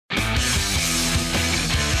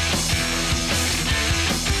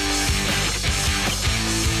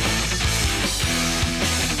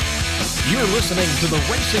You're listening to the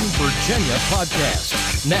Racing Virginia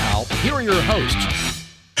podcast. Now, here are your hosts.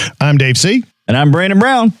 I'm Dave C. And I'm Brandon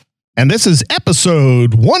Brown. And this is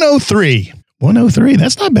episode 103. 103,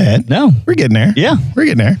 that's not bad. No. We're getting there. Yeah. We're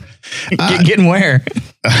getting there. Getting where?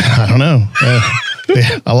 I don't know.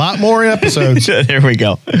 A lot more episodes. There we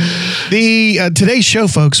go. Today's show,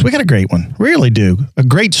 folks, we got a great one. Really do. A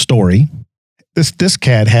great story. This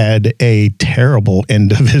cat had a terrible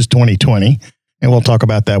end of his 2020, and we'll talk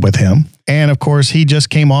about that with him. And, of course, he just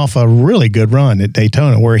came off a really good run at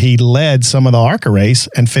Daytona where he led some of the ARCA race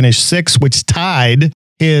and finished sixth, which tied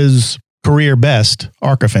his career best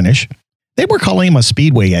ARCA finish. They were calling him a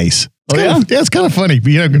speedway ace. It's kind of funny.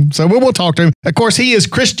 So we'll talk to him. Of course, he is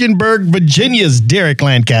Christiansburg, Virginia's Derek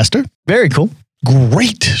Lancaster. Very cool.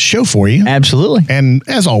 Great show for you. Absolutely. And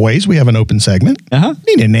as always, we have an open segment.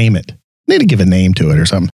 Need to name it. Need to give a name to it or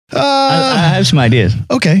something. I have some ideas.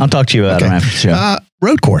 Okay. I'll talk to you about them after the show.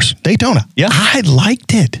 Road course, Daytona. Yeah. I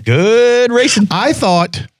liked it. Good racing. I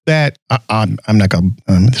thought that, I'm not going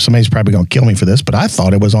to, somebody's probably going to kill me for this, but I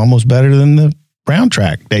thought it was almost better than the brown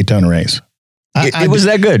track Daytona race. It was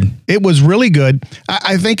that good. It was really good.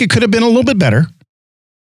 I think it could have been a little bit better.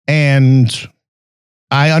 And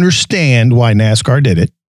I understand why NASCAR did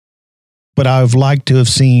it, but I've liked to have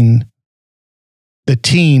seen the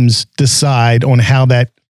teams decide on how that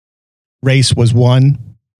race was won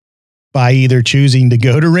by either choosing to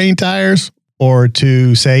go to rain tires or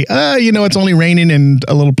to say, it's only raining in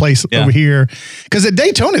a little place over here. Because at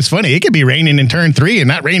Daytona, it's funny. It could be raining in turn 3 and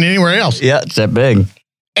not raining anywhere else. Yeah, it's that big.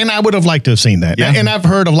 And I would have liked to have seen that. Yeah. And I've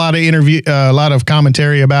heard a lot of a lot of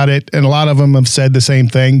commentary about it. And a lot of them have said the same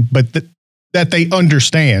thing, but that they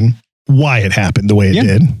understand why it happened the way it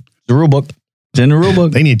did. The rule book. It's in the rule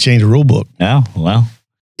book. They need to change the rule book. Oh, well.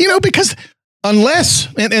 Because unless,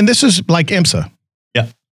 and this is like IMSA. Yeah.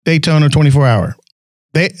 Daytona 24 hour.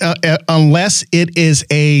 Unless it is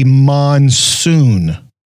a monsoon,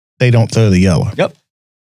 they don't throw the yellow. Yep.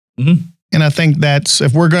 Mm-hmm. And I think that's,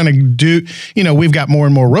 if we're going to do, we've got more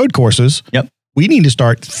and more road courses. Yep. We need to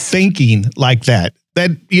start thinking like that.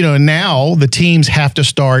 That, now the teams have to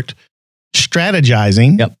start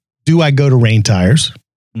strategizing. Yep. Do I go to rain tires?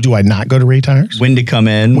 Do I not go to rain tires? When to come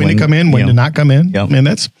in. When to come in, when to not come in. Yep. And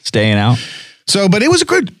that's staying out. So, but it was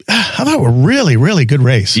I thought a really, really good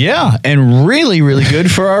race. Yeah. And really, really good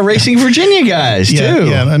for our Racing Virginia guys too.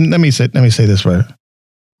 Yeah. Let me say this way.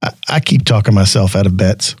 I keep talking myself out of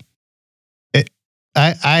bets.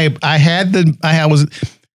 I was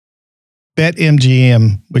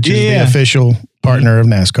BetMGM, which is the official partner of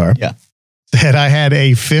NASCAR. Yeah. Said I had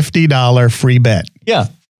a $50 free bet. Yeah.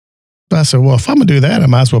 So I said, well, if I'm gonna do that, I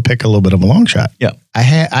might as well pick a little bit of a long shot. Yeah. I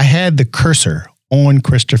had the cursor on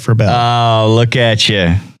Christopher Bell. Oh, look at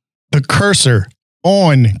you. The cursor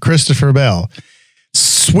on Christopher Bell.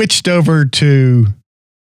 Switched over to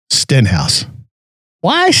Stenhouse.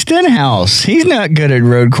 Why Stenhouse? He's not good at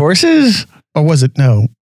road courses. Or was it? No.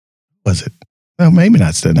 Was it? No, maybe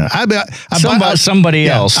not Stenhouse. Somebody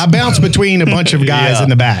else. I bounced between a bunch of guys in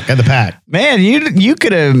the back of the pack. Man, you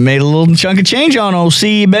could have made a little chunk of change on old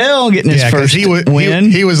C. Bell getting his first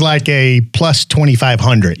win. He was like a plus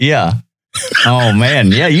 2,500. Yeah. Oh man,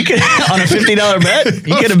 yeah, you could on a $50 bet.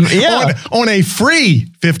 You could have, on a free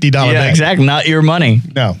 $50 bet. Yeah, exactly. Not your money.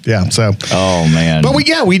 No, yeah. So, oh man, but we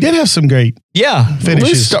did have some great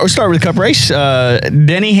finishes. Let's start with the Cup race.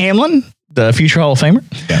 Denny Hamlin, the future Hall of Famer.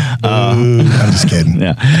 Yeah. I'm just kidding.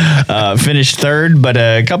 Yeah. Finished third, but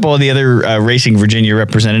a couple of the other Racing Virginia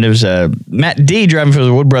representatives, Matt D, driving for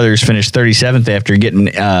the Wood Brothers, finished 37th after getting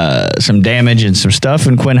some damage and some stuff,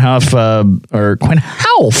 and Quinn Houff,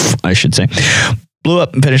 I should say, blew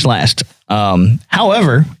up and finished last.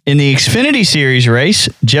 However, in the Xfinity Series race,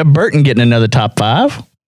 Jeb Burton getting another top 5.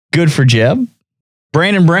 Good for Jeb.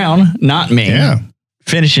 Brandon Brown, not me. Yeah.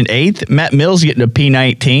 Finishing 8th. Matt Mills getting a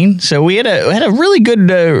P19. So we had a really good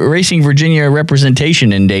Racing Virginia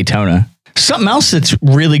representation in Daytona. Something else that's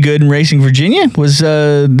really good in Racing Virginia was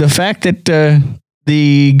the fact that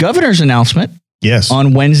the governor's announcement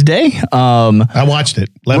on Wednesday. I watched it.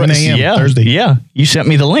 11 a.m. Thursday. Yeah. You sent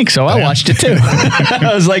me the link, so I watched it too.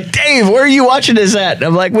 I was like, Dave, where are you watching this at? And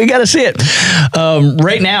I'm like, we got to see it.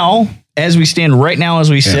 Right now, as we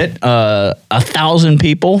sit, 1,000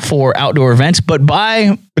 people for outdoor events, but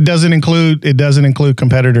it doesn't include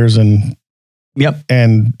competitors and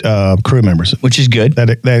crew members, which is good. That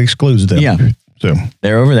excludes them. Yeah. So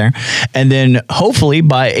they're over there. And then hopefully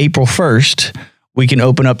by April 1st, we can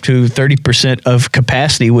open up to 30% of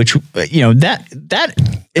capacity, which, that's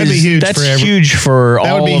huge for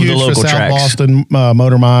all of the local tracks. South Boston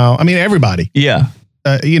Motor Mile. I mean, everybody. Yeah.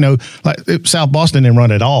 Like South Boston didn't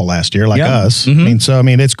run at all last year, like us. Mm-hmm. I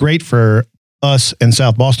mean, it's great for us in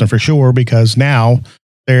South Boston for sure, because now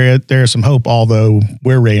there's some hope, although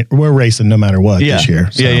we're racing no matter what this year.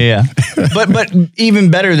 So. Yeah. but even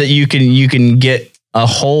better that you can get a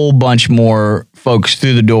whole bunch more folks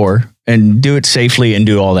through the door and do it safely and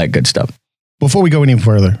do all that good stuff. Before we go any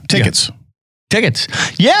further, tickets.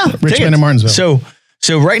 Yeah. Richmond and Martinsville.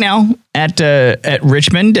 So right now at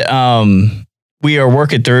Richmond, we are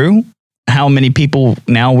working through how many people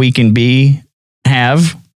now we can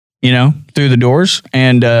have through the doors,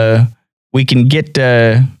 and we can get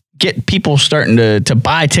people starting to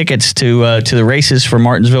buy tickets to the races for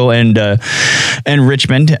Martinsville and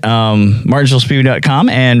Richmond, martinsvillespeedway.com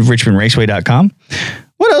and richmondraceway.com.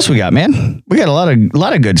 What else we got, man? We got a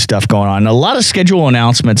lot of good stuff going on. A lot of schedule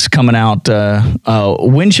announcements coming out.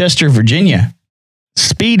 Winchester, Virginia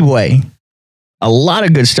Speedway. A lot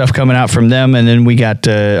of good stuff coming out from them, and then we got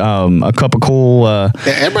a couple cool.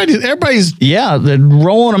 Everybody's they're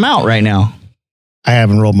rolling them out right now. I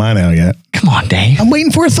haven't rolled mine out yet. Come on, Dave. I'm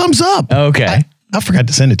waiting for a thumbs up. Okay. I forgot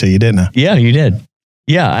to send it to you, didn't I? Yeah, you did.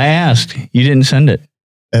 Yeah, I asked. You didn't send it.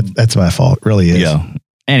 That's my fault. It really is. Yeah.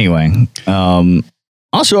 Anyway,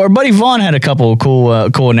 also, our buddy Vaughn had a couple of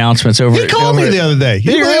cool announcements over. He called me the other day.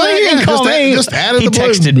 Did he really? He didn't call me. Just out of the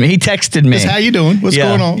blue. He texted me. Just, how you doing? What's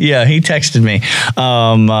going on? Yeah, he texted me.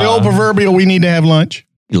 The old proverbial, we need to have lunch.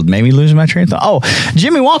 You made me lose my train of thought. Oh,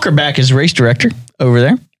 Jimmy Walker back as race director over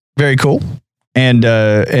there. Very cool.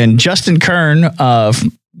 And Justin Kern,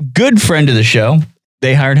 good friend of the show,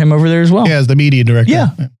 they hired him over there as well. Yeah, as the media director. Yeah,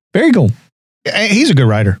 very cool. He's a good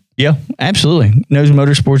rider. Yeah, absolutely. Knows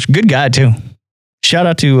motorsports. Good guy too. Shout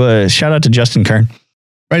out to Justin Kern.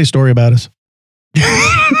 Write a story about us.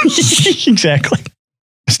 Exactly.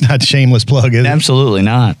 It's not a shameless plug, is it? Absolutely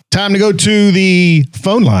not. Time to go to the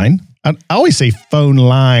phone line. I always say phone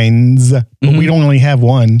lines, but we don't only have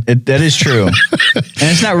one. That is true. And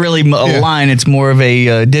it's not really a line. It's more of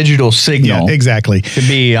a digital signal. Yeah, exactly. To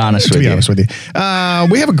be honest with you.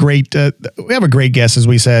 We have a great guest, as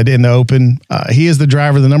we said, in the open. He is the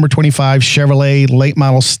driver of the number 25 Chevrolet late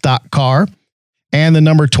model stock car and the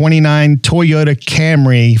number 29 Toyota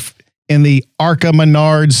Camry in the ARCA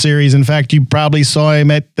Menard series. In fact, you probably saw him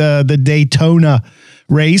at the Daytona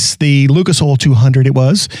race, the Lucas Oil 200 it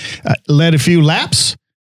was. Led a few laps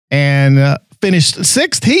and finished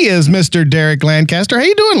sixth. He is Mr. Derek Lancaster. How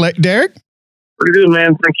you doing, Derek? Pretty good, man.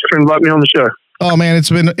 Thanks for inviting me on the show. Oh, man,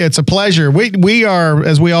 it's a pleasure. We are,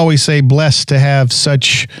 as we always say, blessed to have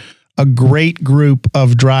such a great group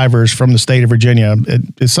of drivers from the state of Virginia.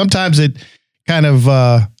 Sometimes it kind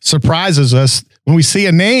of surprises us when we see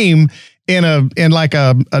a name in like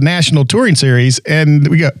a national touring series, and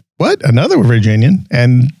we go, what? Another Virginian?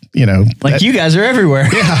 And you guys are everywhere.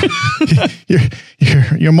 Yeah,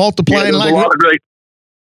 you're multiplying. There's a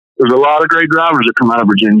lot of great drivers that come out of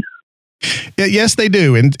Virginia. Yes, they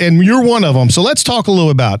do, and you're one of them. So let's talk a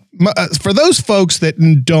little about for those folks that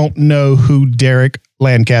don't know who Derek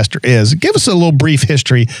Lancaster is. Give us a little brief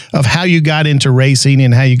history of how you got into racing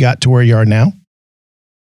and how you got to where you are now.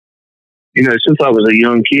 Since I was a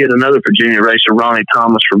young kid, another Virginia racer, Ronnie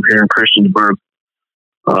Thomas from here in Christiansburg.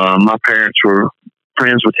 My parents were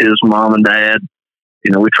friends with his mom and dad.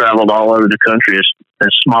 We traveled all over the country as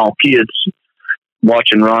small kids,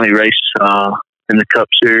 watching Ronnie race in the Cup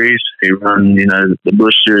Series. He ran, the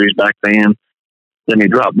Busch Series back then. Then he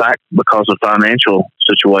dropped back because of financial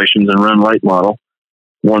situations and run late model.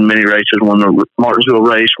 Won many races, won the Martinsville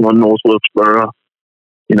race, won North Wilkesboro.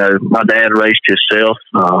 My dad raced himself.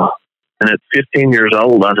 And at 15 years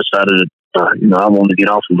old, I decided, I wanted to get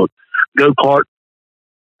off of a go-kart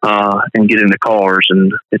and get into cars,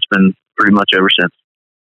 and it's been pretty much ever since.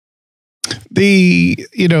 The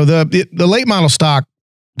late model stock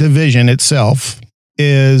division itself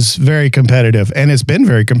is very competitive, and it's been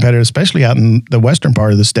very competitive, especially out in the western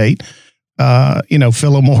part of the state.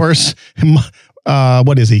 Phillip Morris,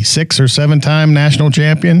 what is he, 6 or 7 time national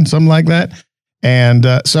champion, something like that. And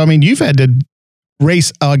so, you've had to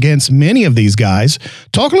race against many of these guys.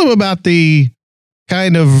 Talk a little about the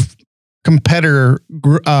kind of competitor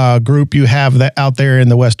group you have that out there in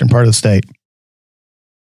the western part of the state.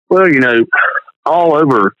 Well, all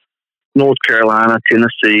over North Carolina,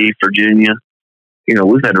 Tennessee, Virginia,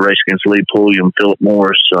 we've had to race against Lee Pulliam, Phillip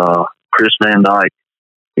Morris, Chris Van Dyke,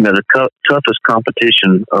 the toughest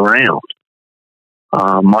competition around.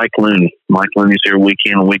 Mike Looney. Mike Looney's here week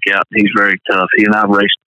in and week out. He's very tough. He and I have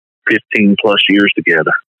raced 15 plus years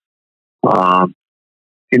together.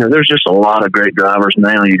 There's just a lot of great drivers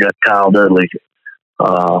now. You got Kyle Dudley,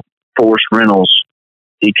 Forrest Reynolds.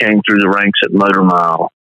 He came through the ranks at Motor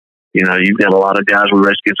Mile. You've got a lot of guys we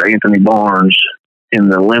raced against. Anthony Barnes in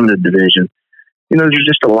the limited division. there's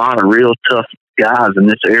just a lot of real tough guys in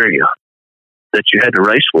this area that you had to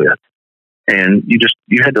race with. And you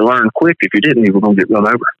had to learn quick. If you didn't, you were going to get run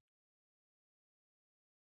over.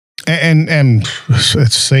 And it's the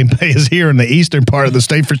same way as here in the eastern part of the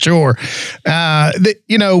state for sure. Last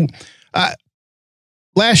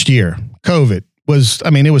year, COVID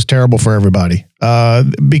it was terrible for everybody.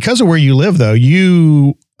 Because of where you live, though,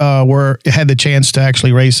 you had the chance to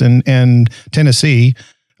actually race in Tennessee.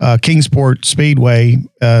 Kingsport Speedway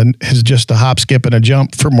is just a hop, skip, and a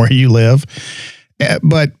jump from where you live.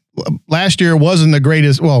 But last year wasn't the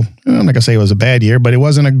greatest. Well, I'm not gonna say it was a bad year, but it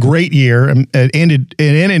wasn't a great year. It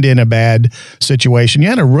ended in a bad situation. You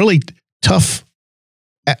had a really tough,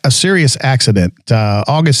 a serious accident,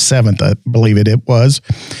 August 7th, I believe it was,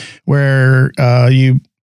 where you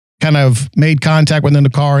kind of made contact within the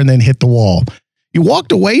car and then hit the wall. You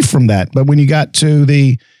walked away from that, but when you got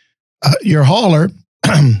to your hauler,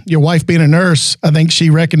 your wife being a nurse, I think she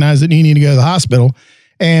recognized that you need to go to the hospital,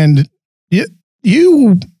 and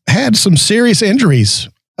you had some serious injuries.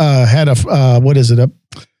 My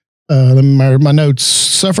notes,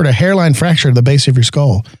 suffered a hairline fracture of the base of your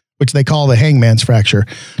skull, which they call the hangman's fracture.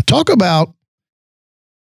 Talk about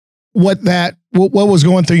what was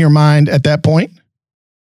going through your mind at that point.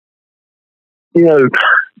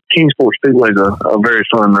 Kingsport Speedway is a very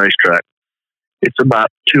fun racetrack. It's about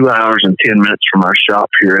 2 hours and 10 minutes from our shop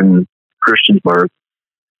here in Christiansburg.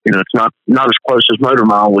 It's not as close as Motor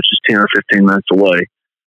Mile, which is 10 or 15 minutes away.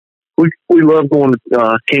 We love going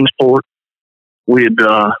to Kingsport. We had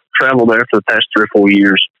traveled there for the past 3 or 4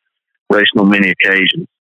 years, racing on many occasions.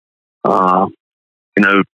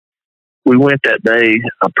 We went that day.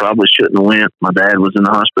 I probably shouldn't have went. My dad was in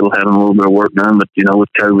the hospital having a little bit of work done, but with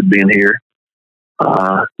COVID being here,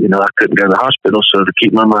 I couldn't go to the hospital. So to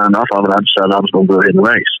keep my mind off of it, I decided I was going to go ahead and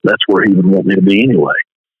race. That's where he would want me to be anyway.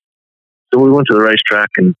 So we went to the racetrack,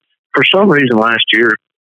 and for some reason last year,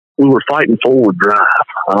 we were fighting forward drive.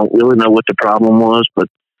 I don't really know what the problem was, but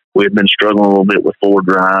we had been struggling a little bit with forward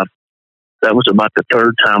drive. That was about the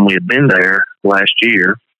third time we had been there last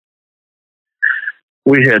year.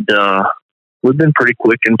 We've been pretty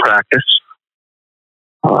quick in practice.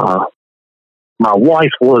 My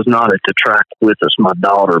wife was not at the track with us. My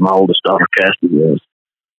oldest daughter, Cassidy, was.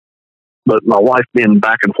 But my wife being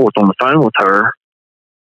back and forth on the phone with her,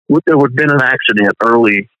 there had been an accident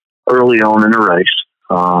early on in the race.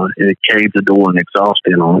 And it caved the door and exhaust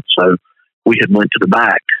in on it. So we had went to the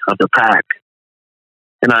back of the pack.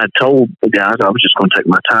 And I had told the guys I was just going to take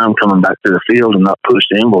my time coming back to the field and not push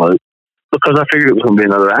the envelope, because I figured it was going to be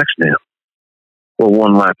another accident. Well,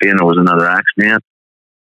 one lap in, there was another accident.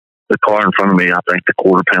 The car in front of me, I think the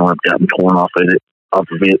quarter panel had gotten torn off of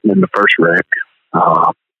it in the first wreck.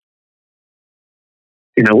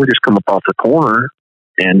 We just come up off the corner,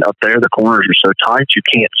 and up there the corners are so tight you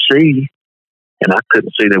can't see, and I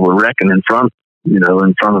couldn't see they were wrecking in front of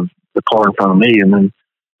the car in front of me. And then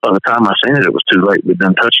by the time I seen it, it was too late. We'd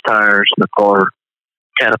done touch tires, and the car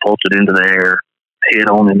catapulted into the air, head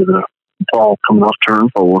on into the ball coming off turn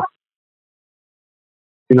 4.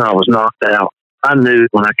 I was knocked out. I knew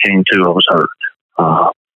when I came to, I was hurt.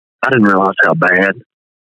 I didn't realize how bad.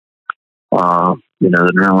 The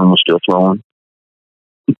adrenaline was still flowing.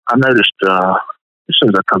 I noticed as soon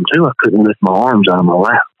as I come to, I couldn't lift my arms out of my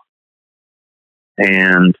lap.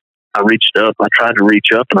 And I reached up. I tried to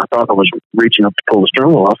reach up, and I thought I was reaching up to pull the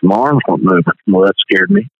steering wheel off, and my arms weren't moving. Well, that scared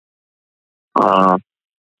me. About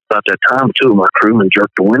that time, 2 of my crewmen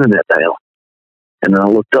jerked the winning net down. And then I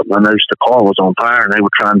looked up and I noticed the car was on fire, and they were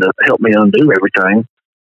trying to help me undo everything.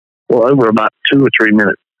 Well, over a 2 or 3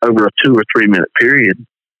 minute period,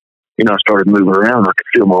 I started moving around. I could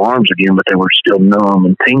feel my arms again, but they were still numb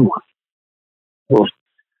and tingling. Well,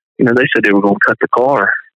 they said they were going to cut the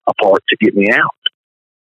car apart to get me out.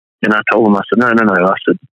 And I told them, I said, no. I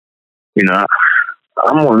said,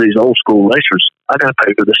 I'm one of these old school racers. I got to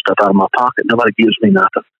pay for this stuff out of my pocket. Nobody gives me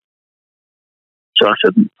nothing. So I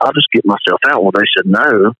said, I'll just get myself out. Well, they said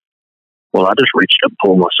no. Well, I just reached up,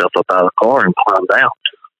 pulled myself up out of the car and climbed out.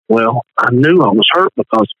 Well, I knew I was hurt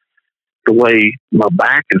because the way my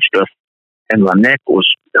back and stuff and my neck was,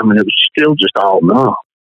 it was still just all numb.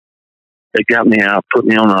 They got me out, put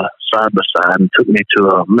me on a side-by-side, and took me to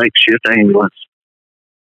a makeshift ambulance,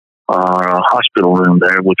 a hospital room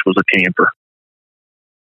there, which was a camper.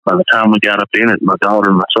 By the time we got up in it, my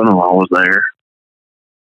daughter and my son-in-law was there.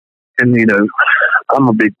 And, I'm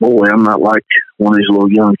a big boy. I'm not like one of these little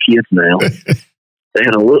young kids now. They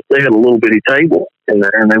had a little bitty table in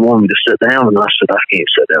there, and they wanted me to sit down, and I said, I can't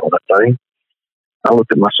sit down on that thing. I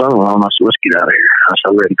looked at my son-in-law, and I said, let's get out of here. I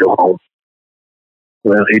said, I'm ready to go home.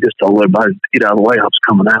 Well, he just told everybody to get out of the way. I was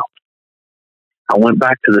coming out. I went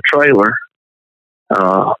back to the trailer,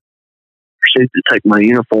 proceeded to take my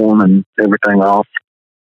uniform and everything off.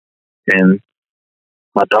 And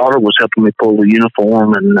my daughter was helping me pull the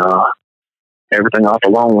uniform and everything off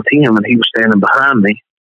along with him, and he was standing behind me.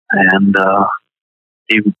 And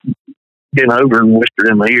he came over and whispered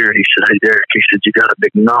in my ear. He said, "Hey, Derek," he said, "you got a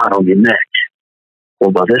big knot on your neck."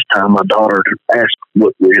 Well, by this time, my daughter asked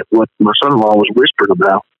what my son-in-law was whispering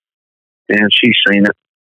about, and she seen it.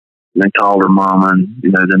 And they called her mama, and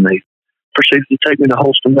then they proceeded to take me to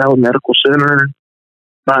Holston Valley Medical Center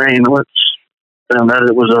by ambulance. Found out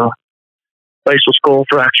it was a facial skull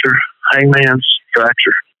fracture, hangman's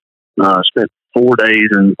fracture. Spent 4 days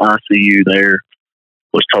in ICU there.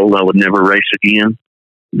 Was told I would never race again.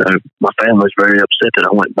 My family's very upset that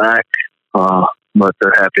I went back, but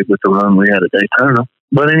they're happy with the run we had at Daytona.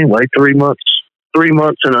 But anyway, 3 months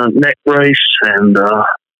in a neck brace and a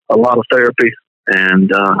lot of therapy.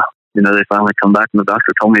 And, they finally come back and the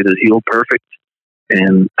doctor told me that it healed perfect.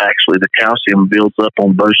 And actually the calcium builds up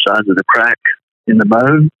on both sides of the crack in the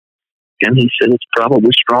bone. And he said it's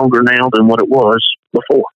probably stronger now than what it was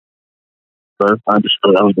before. So I just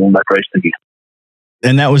thought I was going back racing again.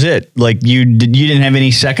 And that was it. Like you didn't have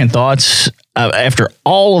any second thoughts after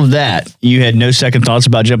all of that. You had no second thoughts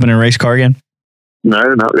about jumping in a race car again? No,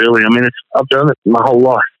 not really. I mean, I've done it my whole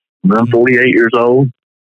life. I'm 48 years old.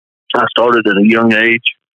 I started at a young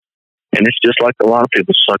age, and it's just like a lot of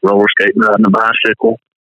people. It's like roller skating, riding a bicycle.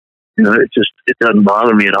 It doesn't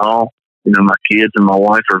bother me at all. My kids and my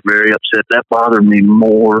wife are very upset. That bothered me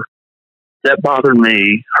more. That bothered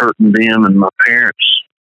me hurting them and my parents.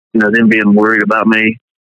 Them being worried about me.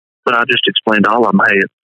 But I just explained to all of them, hey,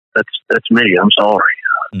 that's me. I'm sorry.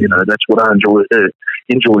 Mm-hmm. That's what I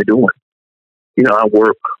enjoy doing. I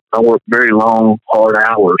work very long, hard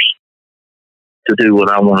hours to do what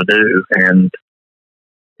I want to do. And,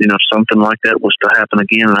 if something like that was to happen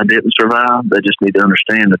again and I didn't survive, they just need to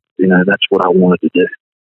understand that, that's what I wanted to do.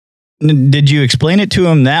 Did you explain it to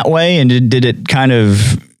them that way? And did it kind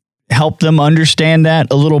of help them understand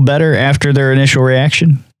that a little better after their initial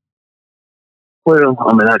reaction? Well,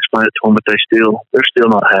 I explained it to them, but they're still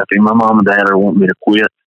not happy. My mom and dad are wanting me to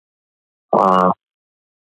quit. But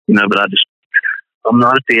I'm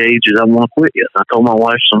not at the age that I want to quit yet. I told my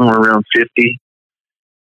wife somewhere around 50,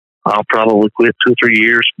 I'll probably quit 2 or 3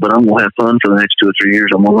 years, but I'm going to have fun for the next 2 or 3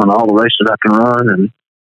 years. I'm going to run all the races I can run. And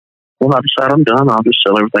when I decide I'm done, I'll just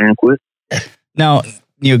sell everything and quit. Now,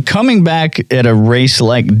 coming back at a race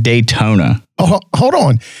like Daytona. Oh, hold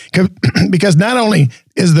on. Because not only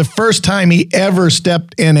is the first time he ever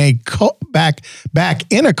stepped in back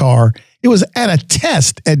in a car, it was at a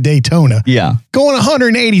test at Daytona. Yeah. Going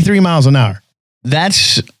 183 miles an hour.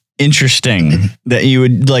 That's interesting that you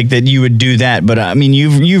would do that. But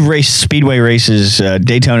you've raced speedway races,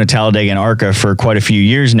 Daytona, Talladega, and ARCA for quite a few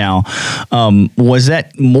years now. Was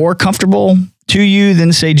that more comfortable to you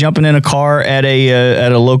than, say, jumping in a car at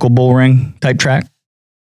a local bull ring type track?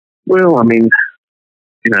 Well, anybody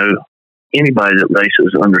that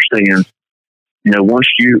races understands. Once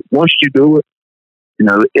you do it,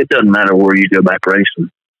 it doesn't matter where you go back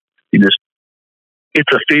racing.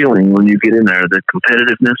 It's a feeling when you get in there. The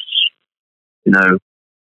competitiveness.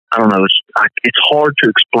 I don't know. It's hard to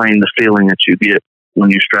explain the feeling that you get when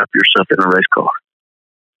you strap yourself in a race car.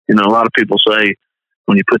 A lot of people say,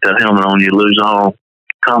 when you put that helmet on, you lose all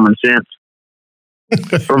common sense.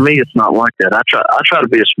 For me, it's not like that. I try to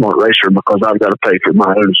be a smart racer because I've got to pay for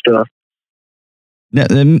my own stuff.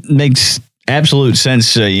 That makes absolute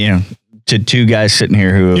sense. To two guys sitting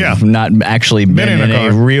here who have not actually been in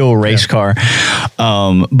a real race car.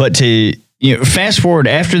 But to fast forward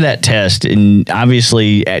after that test, and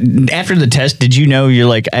obviously after the test, did you know you're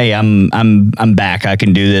like, hey, I'm back, I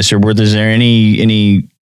can do this, or was there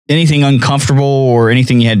anything uncomfortable or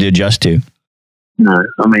anything you had to adjust to? No,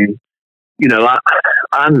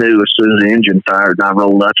 I knew as soon as the engine fired and I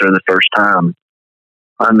rolled out there the first time,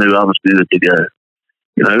 I knew I was good to go.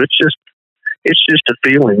 It's just a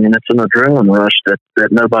feeling, and it's an adrenaline rush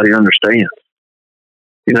that nobody understands.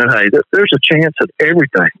 Hey, there's a chance of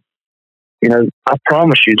everything. I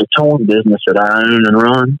promise you, the towing business that I own and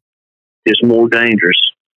run is more dangerous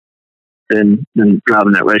than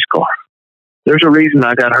driving that race car. There's a reason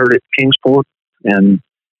I got hurt at Kingsport, and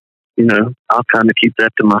I'll kind of keep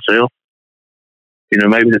that to myself.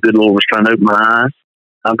 Maybe the good Lord was trying to open my eyes.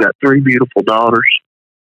 I've got 3 beautiful daughters,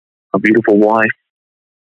 a beautiful wife,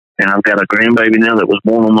 and I've got a grandbaby now that was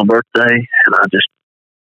born on my birthday. And I just,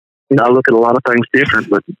 I look at a lot of things different,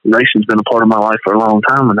 but racing's been a part of my life for a long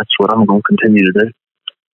time, and that's what I'm going to continue to do.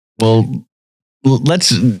 Well,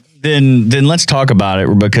 let's Then let's talk about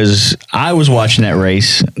it, because I was watching that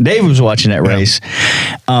race. Dave was watching that race.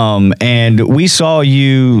 And we saw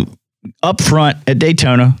you up front at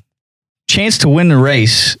Daytona, chance to win the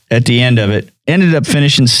race at the end of it. Ended up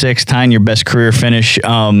finishing 6th, tying your best career finish.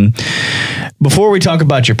 Before we talk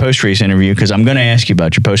about your post-race interview, because I'm going to ask you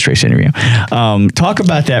about your post-race interview, talk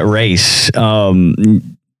about that race.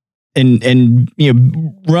 And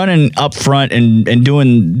running up front and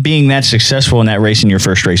being that successful in that race in your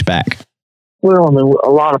first race back. Well, I mean, a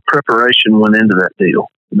lot of preparation went into that deal.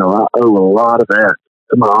 I owe a lot of that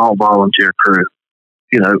to my all volunteer crew.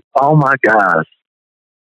 All my guys,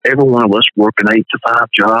 every one of us work an 8 to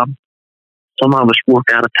 5 job. Some of us work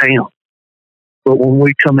out of town. But when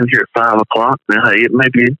we come in here at 5 o'clock, now, hey, it may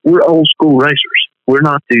be, we're old school racers.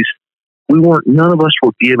 None of us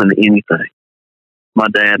were given anything. My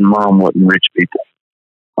dad and mom wasn't rich people.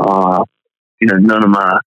 None of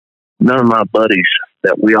my buddies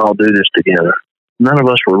that we all do this together. None of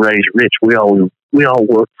us were raised rich. We all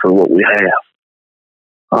work for what we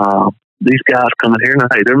have. These guys come in here and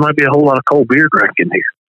hey, there might be a whole lot of cold beer drinking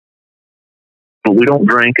here, but we don't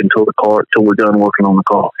drink until we're done working on the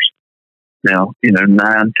cars. Now, 9,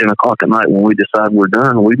 10 o'clock at night when we decide we're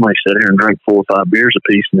done, we might sit here and drink 4 or 5 beers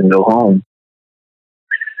apiece and then go home.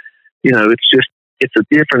 It's a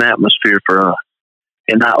different atmosphere for us,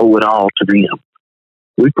 and I owe it all to them.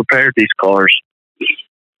 We prepared these cars.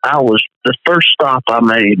 The first stop I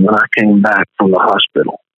made when I came back from the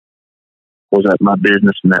hospital was at my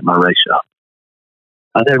business and at my race shop.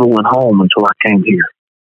 I never went home until I came here.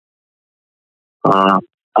 I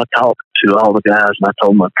talked to all the guys, and I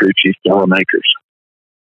told my crew chief, Don Akers.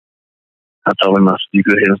 I told him, I said, you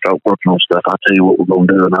go ahead and start working on stuff. I'll tell you what we're going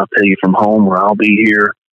to do, and I'll tell you from home where I'll be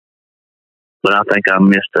here. But I think I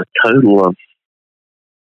missed a total of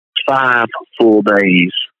 5 full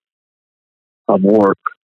days of work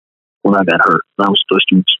when I got hurt. I was supposed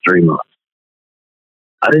to miss 3 months.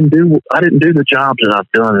 I didn't do the jobs that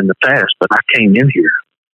I've done in the past, but I came in here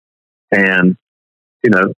and,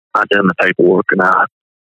 I done the paperwork and I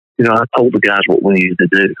told the guys what we needed to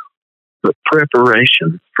do. But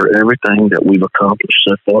preparation for everything that we've accomplished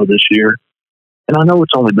so far this year, and I know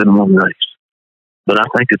it's only been 1 race, but I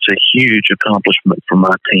think it's a huge accomplishment for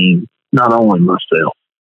my team, not only myself.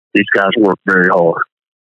 These guys work very hard.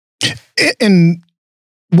 And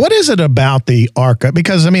what is it about the ARCA?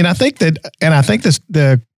 Because I think the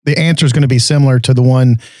answer is going to be similar to the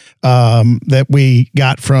one that we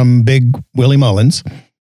got from Big Willie Mullins.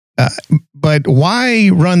 But why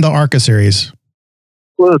run the ARCA series?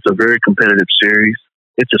 Well, it's a very competitive series.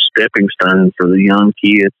 It's a stepping stone for the young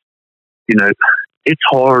kids. It's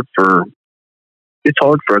hard for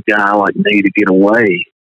a guy like me to get away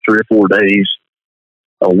 3 or 4 days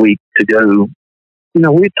a week to go.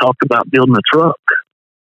 We talked about building a truck,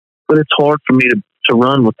 but it's hard for me to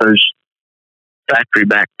run with those factory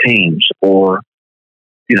back teams or,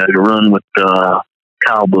 to run with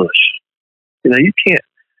Kyle Busch.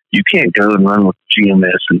 You can't go and run with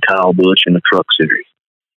GMS and Kyle Busch in the truck series.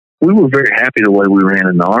 We were very happy the way we ran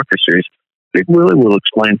in the ARCA series. Big Willie will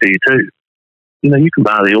explain to you too. You can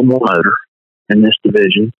buy the Ilmore motor in this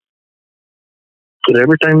division, put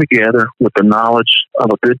everything together with the knowledge of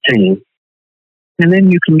a good team, and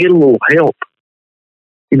then you can get a little help,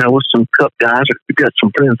 with some cup guys. If you've got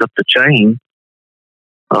some friends up the chain,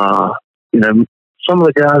 some of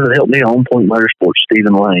the guys that helped me on Point Motorsports,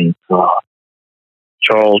 Stephen Lane,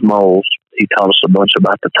 Charles Moles, he taught us a bunch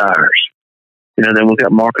about the tires. Then we've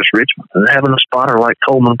got Marcus Richmond, and having a spotter like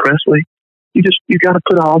Coleman Presley, you got to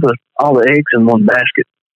put all the eggs in one basket.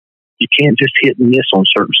 You can't just hit and miss on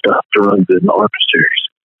certain stuff to run good in the ARCA series.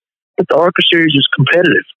 But the ARCA series is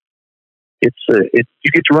competitive. You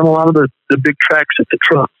get to run a lot of the big tracks at the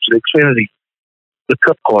trucks, the Xfinity, the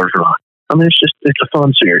Cup cars run. It's a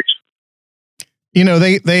fun series.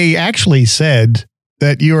 They actually said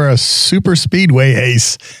that you're a super speedway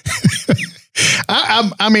ace.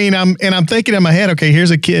 I'm thinking in my head, okay, here's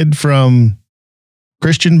a kid from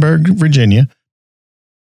Christiansburg, Virginia,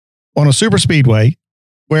 on a super speedway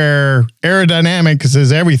where aerodynamics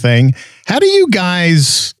is everything. How do you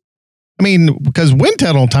guys, because wind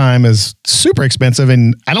tunnel time is super expensive,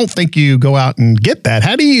 and I don't think you go out and get that.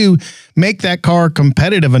 How do you make that car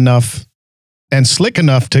competitive enough and slick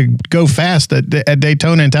enough to go fast at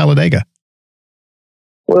Daytona and Talladega?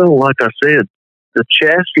 Well, like I said, the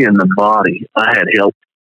chassis and the body, I had help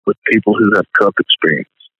with people who have Cup experience.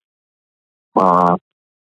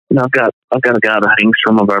 I've got a guy that hangs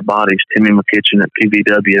some of our bodies, Timmy McKitchen at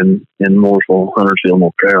PVW in Mooresville, Huntersville,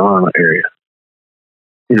 North Carolina area.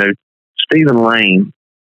 Stephen Lane,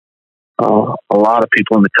 a lot of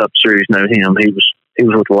people in the Cup Series know him. He was he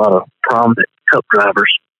was with a lot of prominent Cup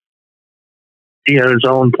drivers. He owns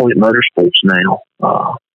On Point Motorsports now,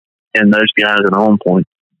 and those guys at On Point,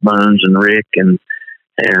 Bones and Rick and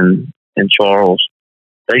Charles,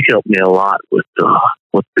 they helped me a lot with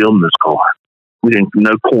building this car.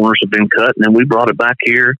 No corners have been cut, and then we brought it back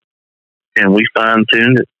here, and we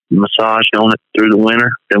fine-tuned it, massaged on it through the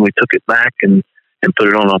winter. Then we took it back and put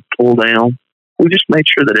it on a pull-down. We just made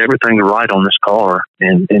sure that everything's right on this car,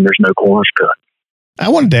 and there's no corners cut. I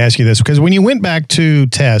wanted to ask you this because when you went back to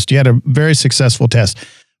test, you had a very successful test,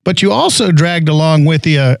 but you also dragged along with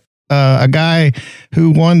you a guy who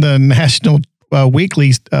won the National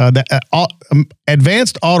Weekly,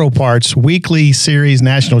 Advanced Auto Parts Weekly Series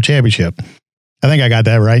National Championship. I think I got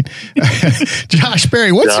that right. Josh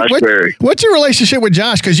Berry. What's your relationship with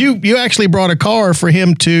Josh? Because you actually brought a car for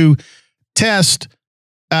him to test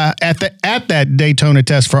at that Daytona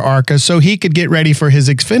test for ARCA so he could get ready for his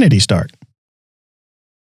Xfinity start.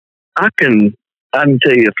 I can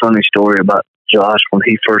tell you a funny story about Josh when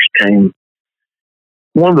he first came.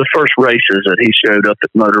 One of the first races that he showed up at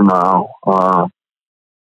Motor Mile,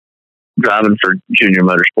 driving for Junior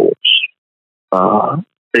Motorsports.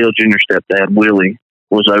 Dale Jr. stepdad, Willie,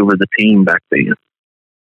 was over the team back then.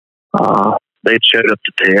 They had showed up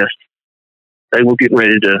to test. They were getting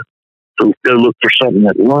ready to go look for something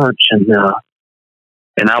at lunch, and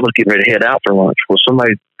I was getting ready to head out for lunch. Well,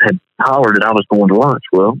 somebody had hollered that I was going to lunch.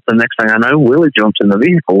 Well, the next thing I know, Willie jumps in the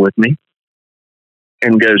vehicle with me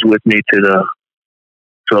and goes with me to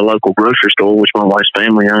a local grocery store, which my wife's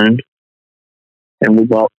family owned, and we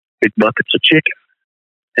bought big buckets of chicken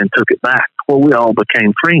and took it back. Well, we all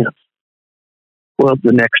became friends. Well,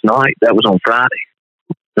 the next night, that was on Friday.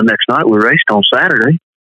 The next night, we raced on Saturday.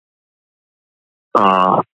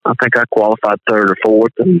 I think I qualified third or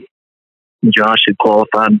fourth, and Josh had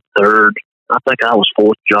qualified third. I think I was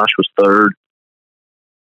fourth. Josh was third.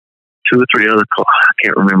 2 or 3 other cars. I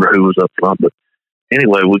can't remember who was up front, but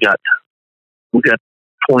anyway, we got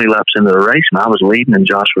 20 laps into the race, and I was leading, and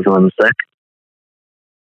Josh was running second.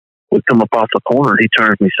 We come up off the corner, and he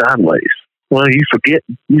turns me sideways. Well, you forget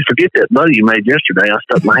that buddy you made yesterday. I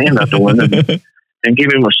stuck my hand out the window and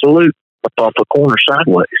give him a salute up off the corner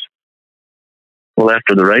sideways. Well,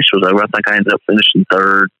 after the race was over, I think I ended up finishing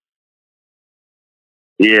third.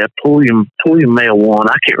 Yeah, Pulliam may have won.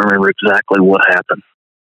 I can't remember exactly what happened.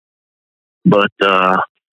 But it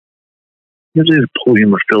was either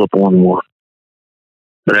Pulliam or Phillip won.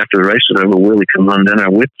 But after the race was over, Willie come running down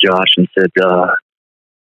there with Josh and said,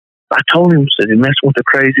 I told him, said, he messed with the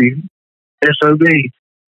crazy SOB.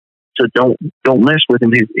 Said, don't mess with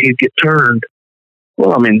him. He'd get turned.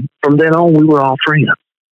 Well, I mean, from then on, we were all friends.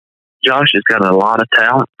 Josh has got a lot of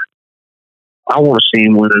talent. I want to see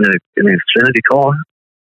him win an Xfinity car.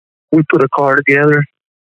 We put a car together.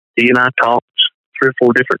 He and I talked 3 or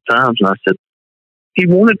 4 different times, and I said, he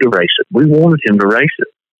wanted to race it. We wanted him to race it.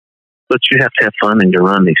 But you have to have funding to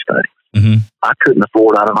run these things. Mm-hmm. I couldn't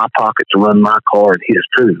afford out of my pocket to run my car and his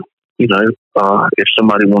too. You know, if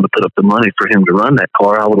somebody wanted to put up the money for him to run that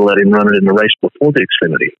car, I would have let him run it in the race before the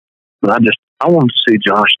Xfinity. But I wanted to see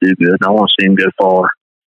Josh do good, and I want to see him go far.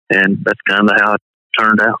 And that's kind of how it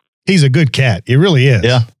turned out. He's a good cat. He really is.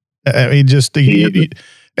 Yeah.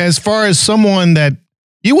 As far as someone that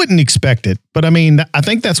you wouldn't expect it, but I mean, I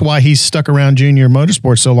think that's why he's stuck around Junior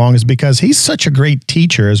Motorsports so long, is because he's such a great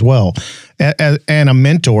teacher as well, and a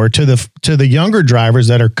mentor to the younger drivers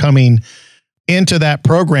that are coming into that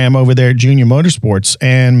program over there at Junior Motorsports.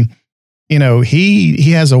 And, you know,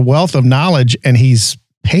 he has a wealth of knowledge, and he's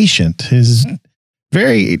patient. He's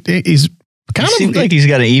kind of seems like he's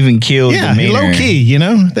got an even keel. Yeah, low key. You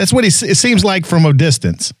know, that's what it seems like from a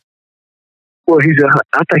distance. Well,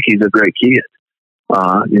 I think he's a great kid.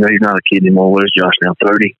 You know, he's not a kid anymore. What is Josh now?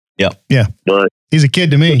 30. Yeah. But he's a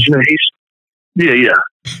kid to me. But, you know, yeah.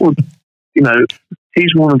 Well, you know,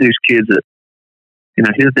 he's one of these kids that, you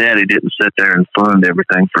know, his daddy didn't sit there and fund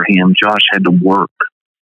everything for him. Josh had to work,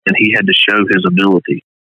 and he had to show his ability.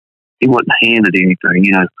 He wasn't handed anything.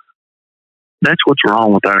 You know, that's what's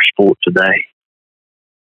wrong with our sport today.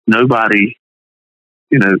 Nobody's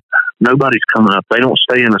coming up. They don't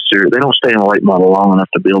stay in a late model long enough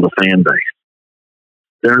to build a fan base.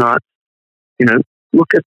 They're not, you know,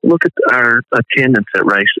 look at our attendance at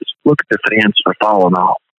races. Look at the fans that are falling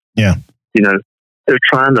off. Yeah. You know, they're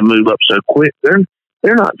trying to move up so quick.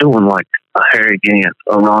 They're not doing like a Harry Gant,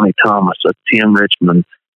 a Ronnie Thomas, a Tim Richmond,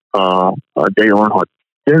 a Dale Earnhardt.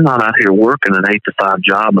 They're not out here working an 8 to 5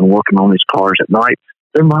 job and working on these cars at night.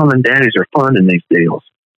 Their mom and daddies are funding these deals.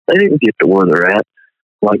 They didn't get to where they're at,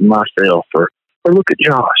 like myself, or look at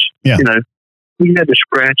Josh. Yeah. You know, he had to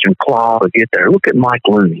scratch and claw to get there. Look at Mike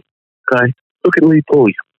Looney. Okay. Look at Lee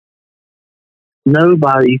Pulliam.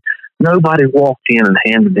 Nobody walked in and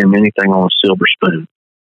handed them anything on a silver spoon.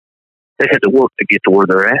 They had to work to get to where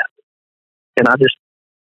they're at. And I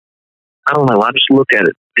don't know. I just look at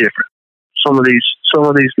it different. Some of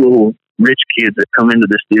these little rich kids that come into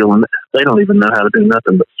this deal and they don't even know how to do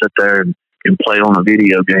nothing but sit there and play on a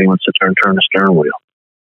video game and sit there and turn the steering wheel.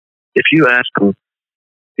 If you ask them,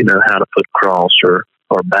 how to put cross or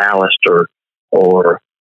ballast or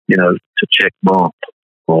to check bump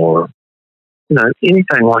or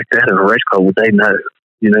anything like that in a race car, would they know?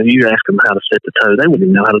 You ask them how to set the toe, they wouldn't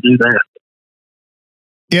even know how to do that.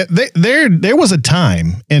 Yeah, there was a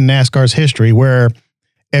time in NASCAR's history where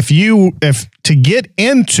if to get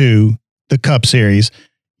into the Cup Series,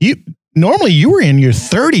 normally you were in your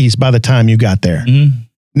 30s by the time you got there. Mm-hmm.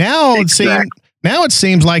 Now it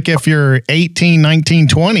seems like if you're 18, 19,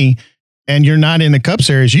 20 and you're not in the Cup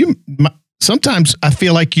Series, sometimes I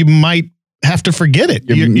feel like you might have to forget it.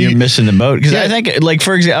 You're missing the boat. Because I think, like,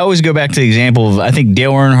 for example, I always go back to the example of, I think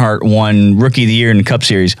Dale Earnhardt won Rookie of the Year in the Cup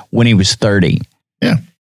Series when he was 30. Yeah.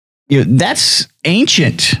 That's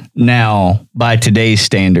ancient now by today's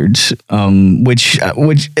standards, which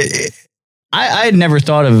I had never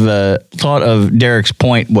thought of Derek's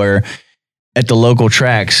point where at the local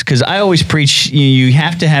tracks, because I always preach you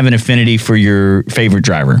have to have an affinity for your favorite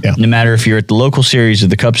driver, no matter if you're at the local series or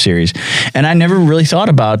the Cup Series. And I never really thought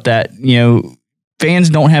about that. Fans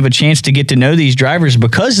don't have a chance to get to know these drivers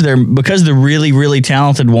because the really, really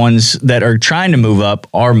talented ones that are trying to move up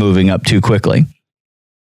are moving up too quickly.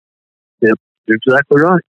 Yep, you're exactly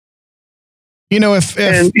right. Go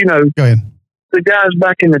ahead. The guys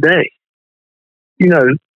back in the day,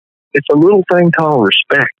 it's a little thing called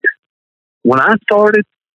respect. When I started,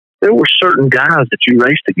 there were certain guys that you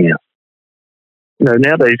raced against.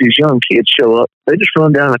 Nowadays these young kids show up, they just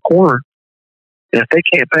run down the corner, and if they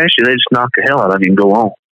can't pass you, they just knock the hell out of you and go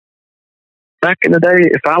on. Back in the day,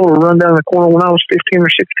 if I were to run down the corner when I was 15 or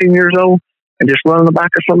 16 years old and just run in the back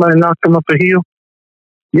of somebody and knock them up a hill,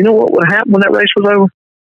 you know what would happen when that race was over?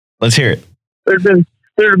 Let's hear it. There'd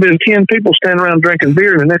have been 10 people standing around drinking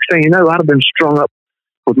beer, and the next thing you know, I'd have been strung up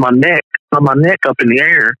with my neck up in the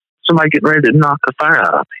air, somebody getting ready to knock the fire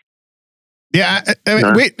out of me. Yeah,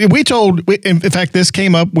 in fact, this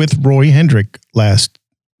came up with Roy Hendrick last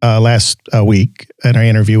week in our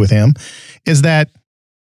interview with him, is that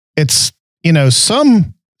it's,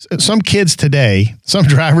 some kids today, some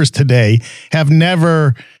drivers today have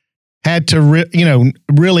never had to,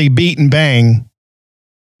 really beat and bang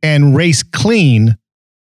and race clean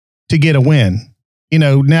to get a win.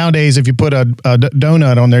 Nowadays, if you put a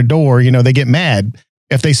donut on their door, they get mad.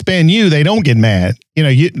 If they spin you, they don't get mad.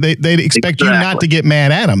 They expect you not to get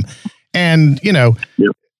mad at them. And,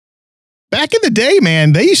 back in the day,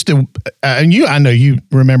 man, they used to, I know you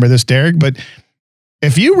remember this, Derek, but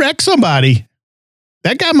if you wreck somebody,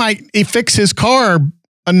 that guy might fix his car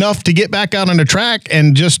enough to get back out on the track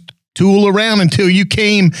and just tool around until you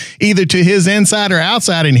came either to his inside or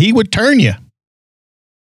outside, and he would turn you.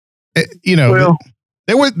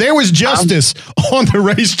 There was justice on the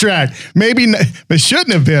racetrack. Maybe there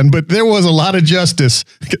shouldn't have been, but there was a lot of justice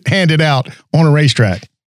handed out on a racetrack.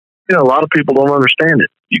 A lot of people don't understand it.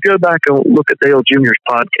 You go back and look at Dale Jr.'s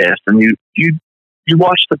podcast, and you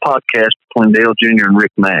watch the podcast between Dale Jr. and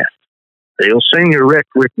Rick Mast. Dale Sr. wrecked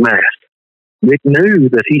Rick Mast. Rick knew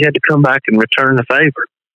that he had to come back and return the favor.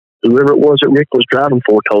 Whoever it was that Rick was driving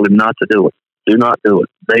for told him not to do it. Do not do it.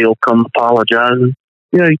 Dale come apologizing.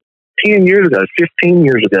 10 years ago, 15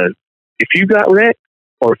 years ago, if you got wrecked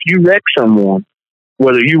or if you wrecked someone,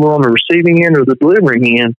 whether you were on the receiving end or the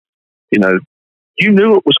delivering end, you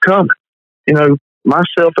knew it was coming.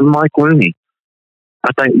 Myself and Mike Looney,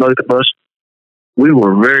 I think both of us, we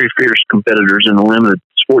were very fierce competitors in the limited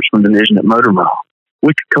sportsman division at Motor Mile. We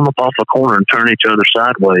could come up off a corner and turn each other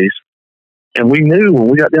sideways. And we knew when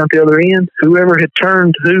we got down to the other end, whoever had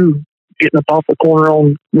turned who getting up off the corner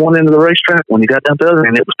on one end of the racetrack, when you got down to the other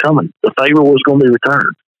end, it was coming. The favor was going to be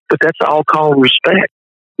returned. But that's all called respect.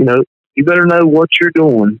 You better know what you're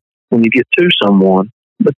doing when you get to someone.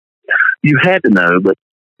 But you had to know. But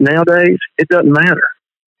nowadays, it doesn't matter.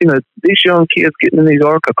 These young kids getting in these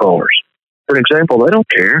ARCA cars, for example, they don't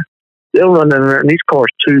care. They'll run down there, and these cars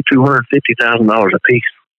 $250,000 a piece.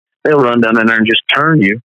 They'll run down there and just turn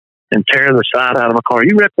you and tear the side out of a car.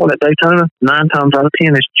 You wreck one at Daytona, 9 times out of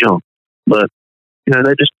 10, it's junk. But, I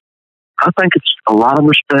think it's a lot of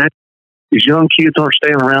respect. These young kids aren't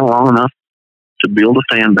staying around long enough to build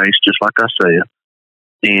a fan base, just like I said.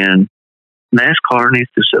 And NASCAR needs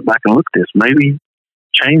to sit back and look at this. Maybe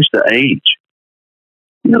change the age.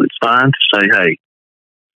 It's fine to say, hey,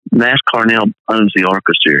 NASCAR now owns the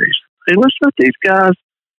ARCA series. Hey, let's let these guys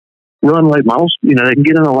run late models. You know, they can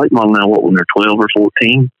get in a late model now, when they're 12 or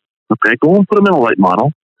 14. Okay, go and put them in a late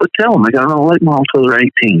model, but tell them they got to run a late model until they're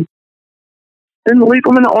 18. Then leave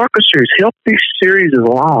them in the ARCA series. Help these series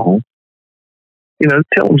along. You know,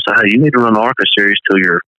 tell them, say, hey, you need to run the ARCA series till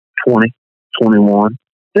you're 20, 21.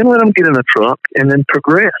 Then let them get in a truck and then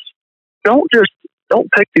progress. Don't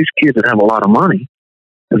take these kids that have a lot of money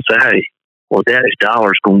and say, hey, well, Daddy's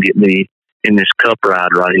dollar's going to get me in this cup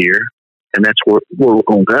ride right here, and that's where we're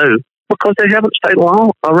going to go, because they haven't stayed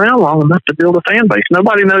around long enough to build a fan base.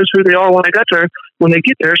 Nobody knows who they are when they get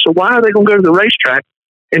there. So why are they going to go to the racetrack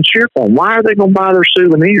and cheer for them? Why are they going to buy their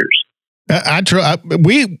souvenirs?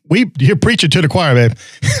 You're preaching to the choir, babe.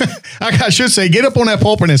 I should say, get up on that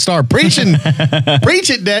pulpit and start preaching,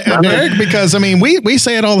 Derek, because I mean, we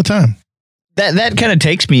say it all the time. That kind of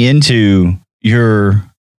takes me into your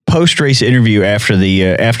post-race interview after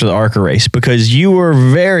the ARCA race, because you were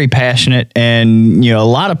very passionate, and you know a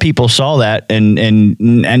lot of people saw that, and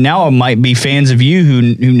now it might be fans of you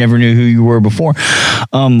who never knew who you were before.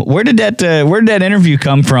 Where did that interview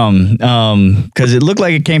come from? Because it looked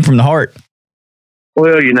like it came from the heart.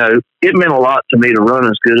 Well, you know, it meant a lot to me to run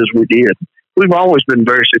as good as we did. We've always been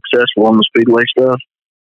very successful on the speedway stuff.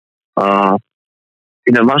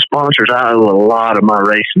 You know, my sponsors, I owe a lot of my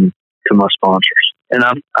racing to my sponsors. And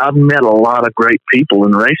I've met a lot of great people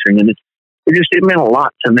in racing, and it meant a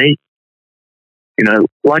lot to me. You know,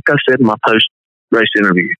 like I said in my post-race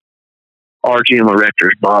interview, our GM director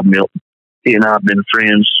is Bob Milton. He and I have been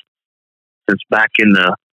friends since back in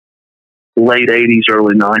the late 80s,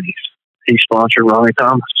 early 90s. He sponsored Ronnie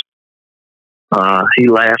Thomas. He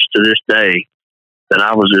laughs to this day that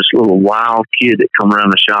I was this little wild kid that come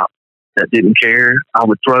around the shop that didn't care. I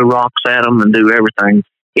would throw rocks at him and do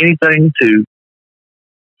anything to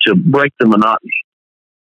break the monotony.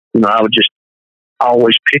 You know, I would just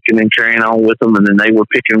always picking and carrying on with them, and then they were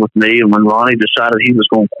picking with me. And when Ronnie decided he was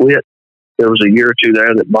going to quit, there was a year or two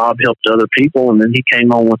there that Bob helped other people, and then he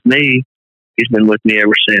came on with me. He's been with me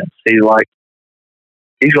ever since. He's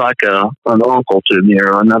like an uncle to me,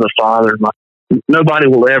 or another father. Nobody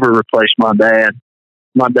will ever replace my dad.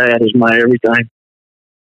 My dad is my everything.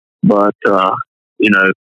 But you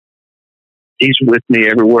know, he's with me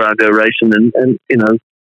everywhere I go racing, and you know,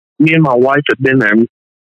 me and my wife have been there.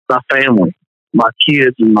 My family, my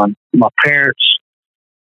kids, and my parents.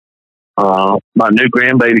 My new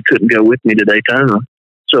grandbaby couldn't go with me to Daytona,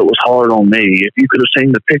 so it was hard on me. If you could have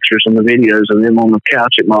seen the pictures and the videos of them on the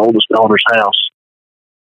couch at my oldest daughter's house,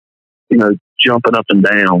 you know, jumping up and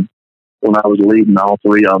down when I was leading all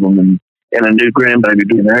three of them, and a new grandbaby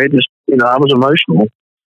being there, it just, you know, I was emotional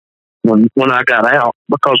when I got out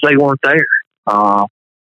because they weren't there.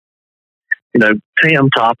 You know, Tam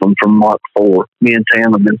Topham from Mark IV. Me and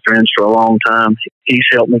Tam have been friends for a long time. He's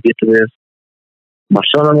helped me get to this. My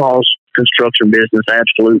son-in-law's construction business,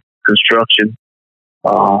 Absolute Construction.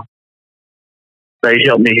 They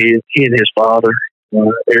helped me. He and his father,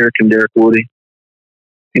 Eric and Derek Woody.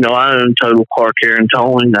 You know, I own Total Car Care and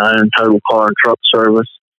Towing. I own Total Car and Truck Service.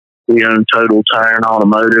 We own Total Tire and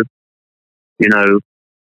Automotive. You know,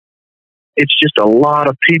 it's just a lot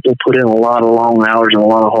of people put in a lot of long hours and a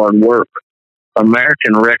lot of hard work.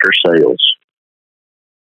 American Wrecker Sales.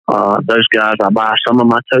 Those guys, I buy some of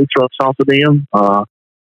my tow trucks off of them. I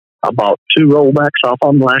bought 2 rollbacks off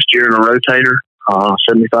of them last year in a rotator,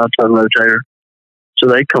 75-ton rotator. So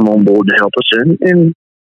they come on board to help us, and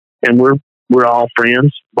we're all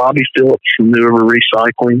friends. Bobby Phillips from New River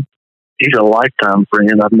Recycling. He's a lifetime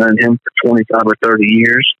friend. I've known him for 25 or 30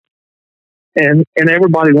 years. And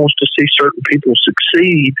everybody wants to see certain people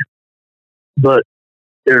succeed, but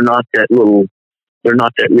they're not that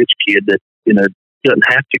rich kid that, you know, doesn't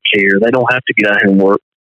have to care. They don't have to get out here and work.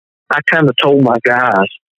 I kind of told my guys,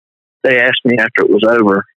 they asked me after it was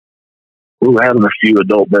over, we were having a few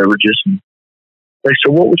adult beverages, and they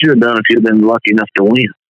said, what would you have done if you'd been lucky enough to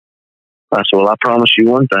win? I said, well, I promise you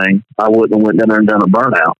one thing, I wouldn't have went down there and done a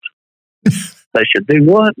burnout. They said, do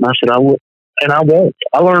what? And I said, I would, and I won't.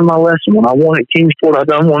 I learned my lesson. When I won at Kingsport, I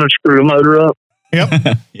done want to screw the motor up.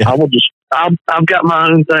 Yep. Yeah. I will just, I've got my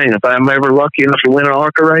own thing. If I'm ever lucky enough to win an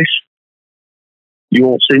ARCA race, you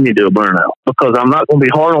won't see me do a burnout, because I'm not going to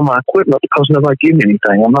be hard on my equipment because nobody gave me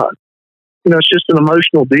anything. I'm not, you know, it's just an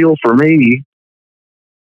emotional deal for me.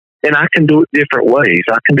 And I can do it different ways.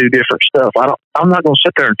 I can do different stuff. I'm not going to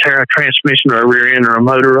sit there and tear a transmission or a rear end or a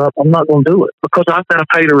motor up. I'm not going to do it because I've got to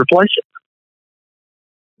pay to replace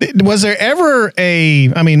it. Was there ever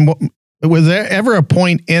was there ever a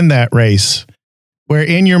point in that race where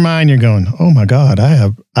in your mind you're going, oh my God,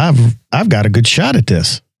 I've got a good shot at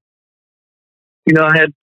this? You know, I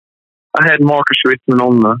I had Marcus Richmond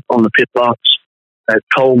on the pit box at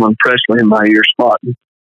Coleman, Presley, in my ear spotting.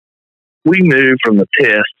 We knew from the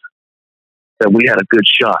test that we had a good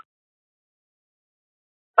shot.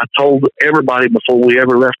 I told everybody before we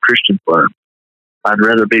ever left Christiansburg, I'd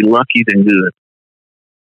rather be lucky than good.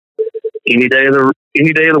 Any day of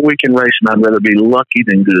the week in racing, I'd rather be lucky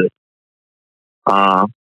than good.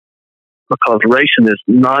 Because racing is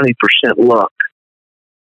 90% luck,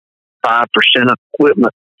 5%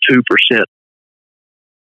 equipment, 2%.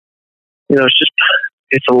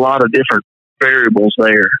 It's a lot of different variables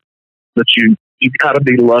there, but you've got to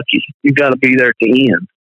be lucky. You've got to be there at the end.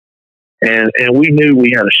 And we knew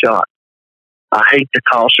we had a shot. I hate the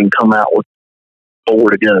caution come out with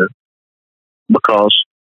 4 to go because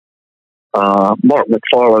Mark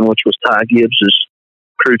McFarland, which was Ty Gibbs'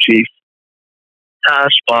 crew chief, Ty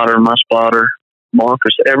spotter, my spotter,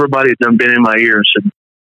 Marcus, everybody had done been in my ear and said,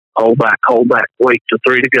 hold back, wait till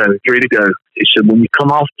 3 to go, 3 to go. He said, when you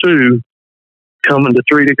come off 2, coming to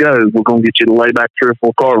 3 to go, we're going to get you to lay back 3 or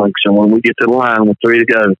 4 car lengths. And when we get to the line with 3 to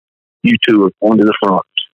go, you 2 are going to the front.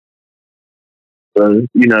 So,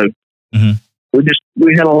 we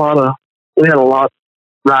had a lot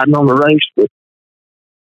riding on the race, but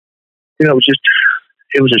it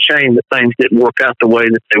was a shame that things didn't work out the way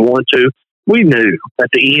that they wanted to. We knew at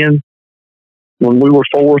the end when we were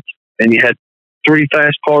 4th and you had 3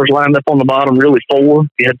 fast cars lined up on the bottom, really 4.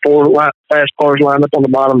 You had 4 fast cars lined up on the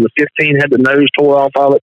bottom. The 15 had the nose tore off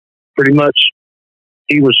of it pretty much.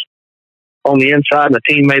 He was on the inside and the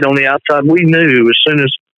teammate on the outside. We knew as soon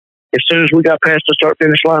as we got past the start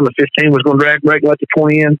finish line, the 15 was going to drag brake, let the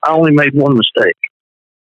 20 in. I only made one mistake.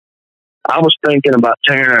 I was thinking about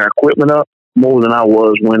tearing our equipment up more than I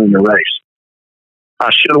was winning the race. I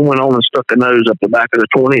should have went on and stuck a nose up the back of the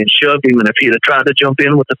 20 and shoved him. And if he'd have tried to jump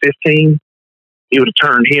in with the 15, he would have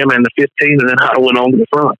turned him and the 15, and then I'd have went on to the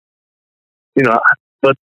front.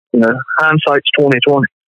 But hindsight's 20/20.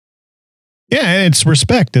 Yeah, and it's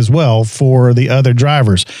respect as well for the other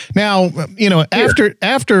drivers. Now, after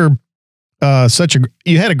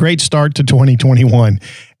you had a great start to 2021.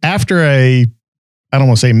 After I don't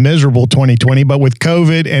want to say miserable 2020, but with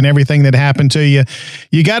COVID and everything that happened to you,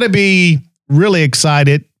 you got to be really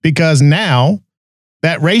excited because now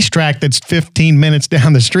that racetrack that's 15 minutes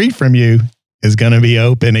down the street from you is going to be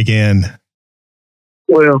open again.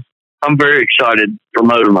 Well, I'm very excited for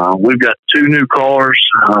Motor Mile. We've got 2 new cars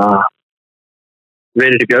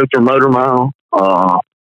ready to go for Motor Mile.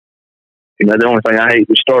 The only thing I hate,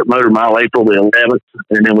 we start Motor Mile April the 11th,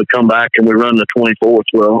 and then we come back and we run the 24th.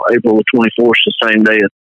 Well, April the 24th is the same day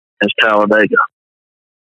as Talladega.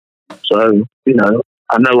 So,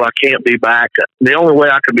 I know I can't be back. The only way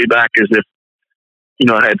I could be back is if,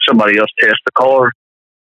 I had somebody else test the car,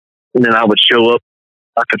 and then I would show up.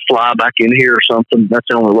 I could fly back in here or something. That's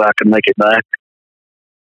the only way I could make it back.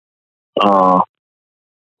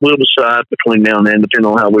 We'll decide between now and then,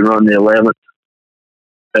 depending on how we run the 11th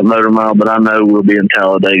at Motor Mile, but I know we'll be in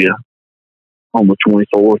Talladega on the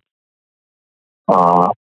 24th.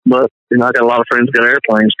 But I got a lot of friends got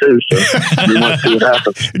airplanes too, so we might see what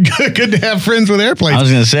happens. Good to have friends with airplanes. I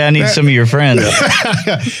was going to say I need some of your friends.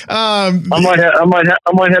 I might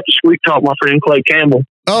have to sweet talk my friend Clay Campbell.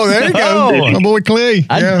 Oh, there you go, my boy Clay.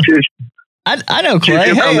 I know Clay.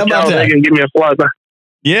 Hey, how about that? And give me a fly back.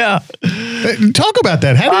 Yeah. Talk about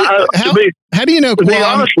that. How do you know Clay? To be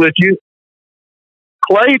honest with you,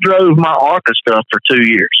 Clay drove my ARCA stuff for 2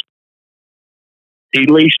 years. He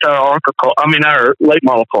leased our our late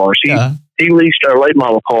model cars. He leased our late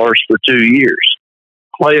model cars for 2 years.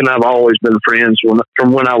 Clay and I've always been friends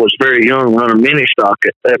from when I was very young, running mini stock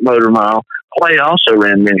at Motor Mile. Clay also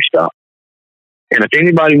ran mini stock. And if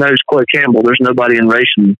anybody knows Clay Campbell, there's nobody in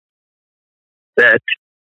racing that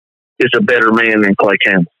is a better man than Clay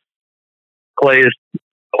Campbell. Clay is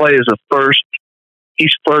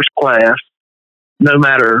he's first class, no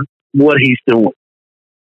matter what he's doing.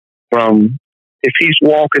 If he's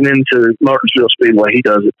walking into Martinsville Speedway, he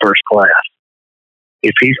does it first class.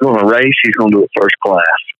 If he's going to race, he's going to do it first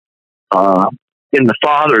class. In the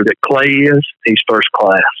father that Clay is, he's first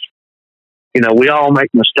class. We all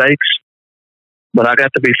make mistakes, but I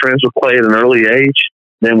got to be friends with Clay at an early age.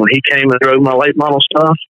 Then when he came and drove my late model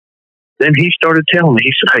stuff, then he started telling me,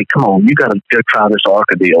 he said, hey, come on, you got to go try this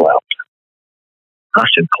ARCA deal out. I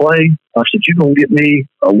said, Clay, you're going to get me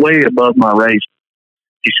way above my race.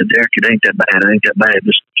 He said, Derek, it ain't that bad.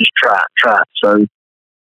 Just try it. So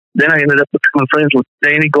then I ended up becoming friends with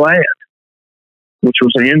Danny Glad, which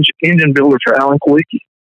was an engine builder for Alan Kwiecki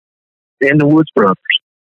and the Woods brothers.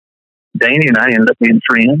 Danny and I ended up being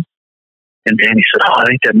friends. And Danny said, it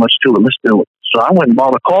ain't that much to it. Let's do it. So I went and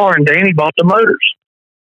bought a car, and Danny bought the motors.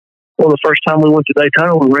 Well, the first time we went to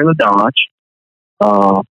Daytona, we were in a Dodge.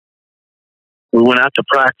 We went out to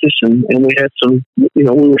practice, and we had some, we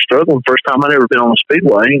were struggling. First time I'd ever been on a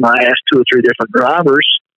speedway, and I asked 2 or 3 different drivers,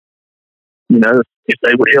 if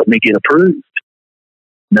they would help me get approved.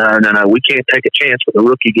 No, we can't take a chance with a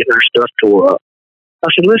rookie getting her stuff tore up. I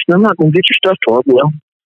said, listen, I'm not going to get your stuff tore up. Well,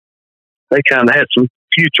 they kind of had some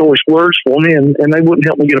few choice words for me, and they wouldn't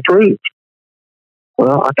help me get approved.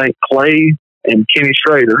 Well, I think Clay and Kenny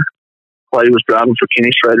Schrader. Clay was driving for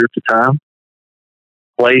Kenny Schrader at the time.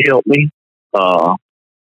 Clay helped me.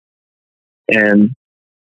 And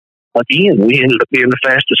again, we ended up being the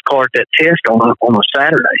fastest car at that test on a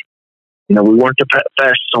Saturday. We weren't the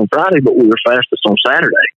fastest on Friday, but we were fastest on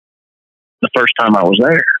Saturday. The first time I was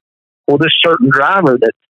there. Well, this certain driver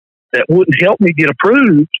that wouldn't help me get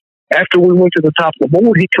approved, after we went to the top of the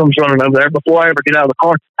board, he comes running over there before I ever get out of the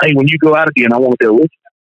car. Hey, when you go out again, I want to go with you.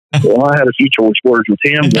 Well, I had a few choice words with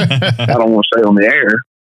him that I don't want to say on the air,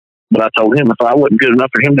 but I told him if I wasn't good enough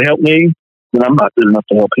for him to help me, then I'm not good enough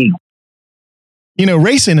to help him.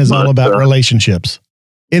 Racing is all about relationships.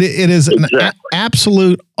 It is exactly. An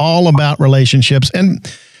absolute all about relationships.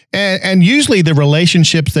 And usually the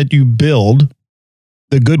relationships that you build,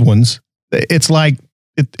 the good ones, it's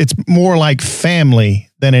more like family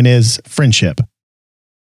than it is friendship.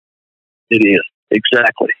 It is,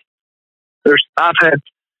 exactly.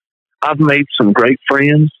 I've made some great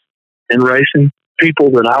friends in racing, people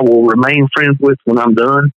that I will remain friends with when I'm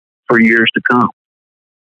done for years to come.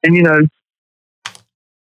 And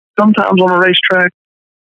sometimes on a racetrack,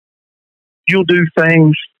 you'll do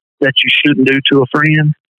things that you shouldn't do to a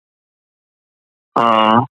friend.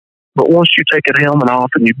 But once you take a helmet off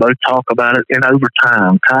and you both talk about it, and over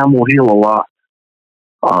time will heal a lot.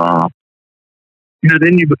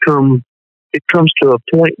 Then it comes to a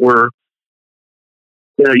point where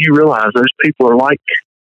you realize those people are like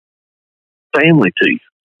family to you.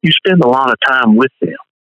 You spend a lot of time with them.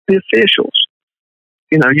 The officials,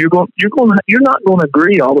 you're not going to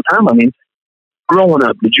agree all the time. I mean, growing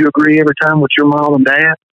up, did you agree every time with your mom and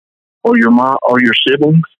dad, or your mom or your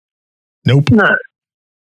siblings? Nope. No.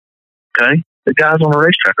 Okay. The guys on the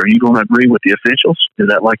racetrack, are you going to agree with the officials? Is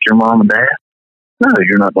that like your mom and dad? No,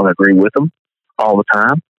 you're not going to agree with them all the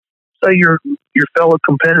time. Say your fellow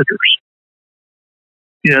competitors.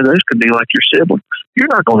 Those could be like your siblings. You're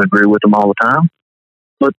not going to agree with them all the time.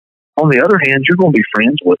 But on the other hand, you're going to be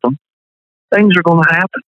friends with them. Things are going to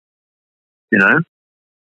happen.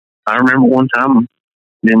 I remember one time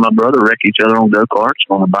me and my brother wreck each other on go-karts,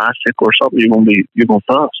 on a bicycle or something. You're going to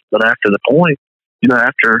fuss. But after the point,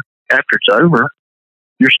 after it's over,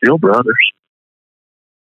 you're still brothers.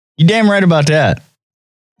 You damn right about that.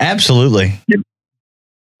 Absolutely. Yep.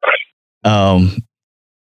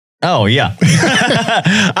 Oh yeah.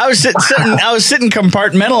 I was sitting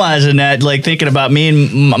compartmentalizing that, like thinking about me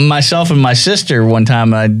and myself and my sister. One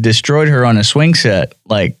time I destroyed her on a swing set,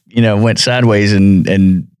 went sideways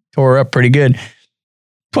and tore her up pretty good.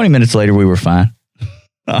 20 minutes later, we were fine.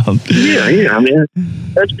 Yeah. I mean,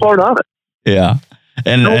 that's part of it. Yeah.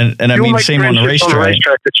 And I mean, same on the racetrack. On a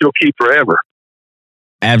racetrack that you'll keep forever.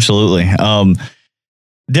 Absolutely.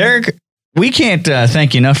 Derek, we can't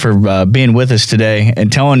thank you enough for being with us today and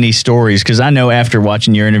telling these stories, because I know after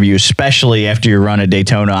watching your interview, especially after your run at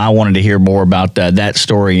Daytona, I wanted to hear more about that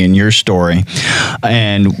story and your story.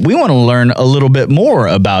 And we want to learn a little bit more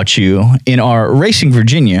about you in our Racing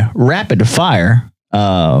Virginia Rapid Fire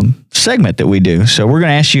segment that we do. So we're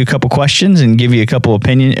going to ask you a couple questions and give you a couple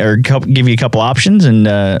give you a couple options, and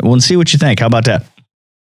we'll see what you think. How about that?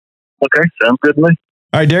 Okay, sounds good to me.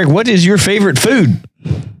 All right, Derek, what is your favorite food?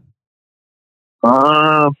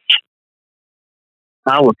 I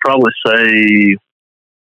would probably say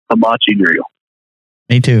hibachi grill.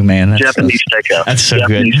 Me too, man. Japanese steakhouse. That's so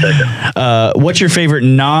Japanese good. What's your favorite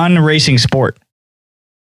non-racing sport?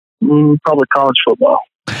 Probably college football.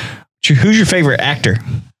 Who's your favorite actor?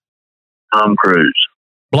 Tom Cruise.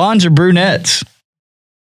 Blondes or brunettes?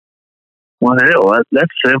 Well, hell, that's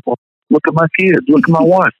simple. Look at my kids. Look at my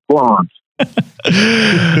wife. Blondes.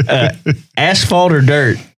 Asphalt or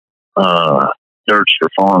dirt? Dirt's for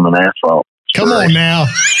farm and asphalt. Come on now.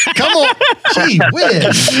 Come on. Gee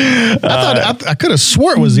whiz. I could have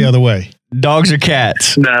swore it was the other way. Dogs or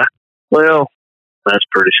cats? Nah. Well, that's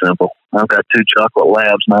pretty simple. I've got 2 chocolate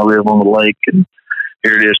labs and I live on the lake, and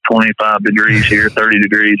here it is 25 degrees here, 30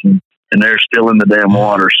 degrees, and they're still in the damn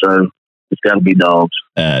water, so it's got to be dogs.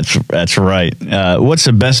 That's right. What's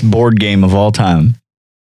the best board game of all time?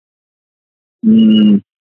 Can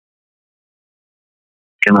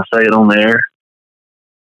I say it on the air?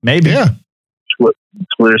 Maybe. Yeah.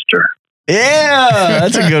 Twister. Yeah,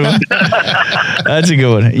 that's a good one. That's a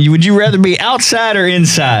good one. Would you rather be outside or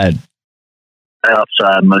inside?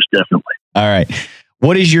 Outside, most definitely. All right.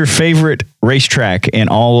 What is your favorite racetrack in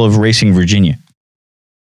all of Racing Virginia?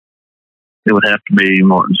 It would have to be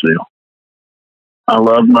Martinsville. I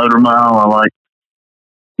love Motor Mile. I like,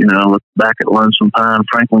 look back at Lonesome Pine,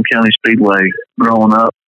 Franklin County Speedway growing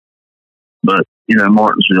up. But,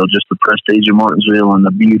 Martinsville, just the prestige of Martinsville and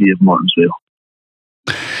the beauty of Martinsville.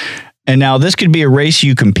 And now this could be a race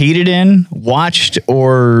you competed in, watched,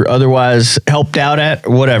 or otherwise helped out at,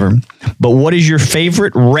 or whatever. But what is your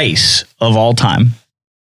favorite race of all time?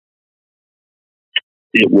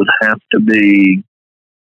 It would have to be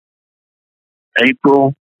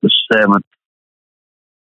April the 7th,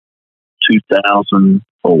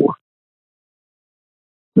 2004.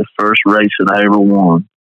 The first race that I ever won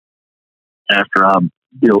after I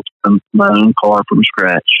built my own car from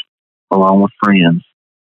scratch, along with friends,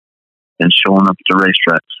 and showing up at the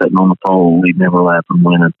racetrack, sitting on the pole, leading every lap and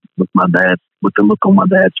winning with the look on my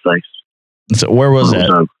dad's face. So where was that?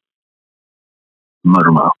 Over.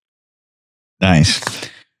 Motor Mile. Nice.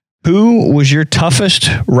 Who was your toughest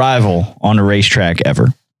rival on a racetrack ever?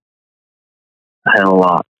 I had a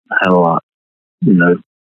lot.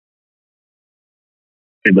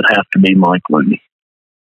 It would have to be Mike Looney.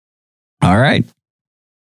 All right.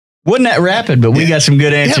 Wasn't that rapid, but we got some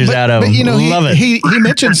good answers out of him. Love it. He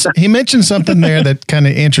mentioned something there that kind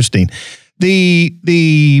of interesting.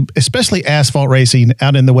 The especially asphalt racing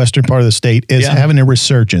out in the western part of the state is having a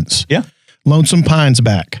resurgence. Yeah. Lonesome Pine's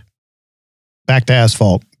back to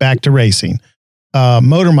asphalt, back to racing.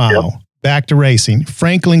 Motor Mile, back to racing.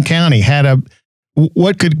 Franklin County had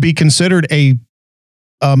what could be considered a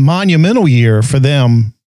monumental year for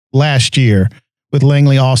them last year with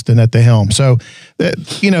Langley Austin at the helm. So,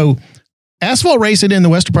 asphalt racing in the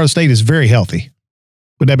western part of the state is very healthy.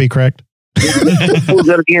 Would that be correct?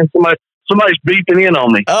 That again, somebody's beeping in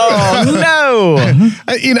on me. Oh, no.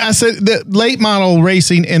 I said the late model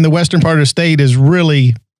racing in the western part of the state is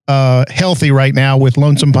really healthy right now with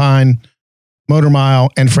Lonesome Pine, Motor Mile,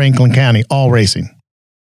 and Franklin County all racing.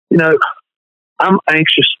 I'm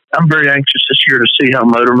anxious. I'm very anxious this year to see how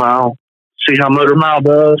Motor Mile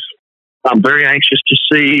does. I'm very anxious to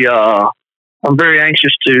see. I'm very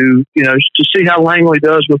anxious to see how Langley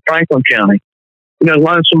does with Franklin County.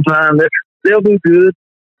 Lonesome Pine, they'll do good.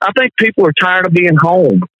 I think people are tired of being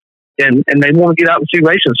home, and they want to get out and see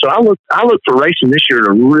racing. So I look for racing this year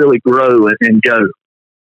to really grow and go.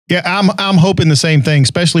 Yeah, I'm hoping the same thing,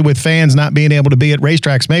 especially with fans not being able to be at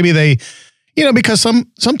racetracks. Maybe they. Because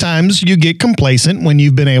sometimes you get complacent when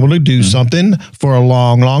you've been able to do something for a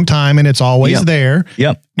long, long time and it's always there.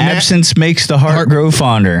 Yep. Absence makes the heart grow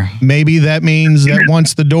fonder. Maybe that means that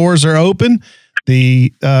once the doors are open,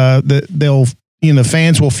 the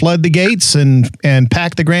fans will flood the gates and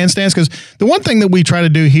pack the grandstands. Because the one thing that we try to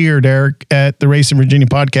do here, Derek, at the Racing Virginia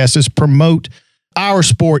podcast is promote our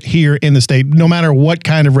sport here in the state, no matter what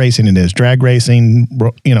kind of racing it is, drag racing,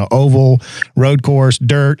 oval, road course,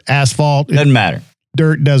 dirt, asphalt. Doesn't matter.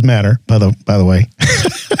 Dirt does matter, by the way.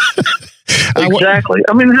 Exactly.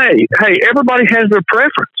 I mean, hey, everybody has their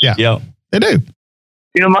preference. Yeah, they do.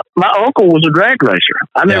 My uncle was a drag racer.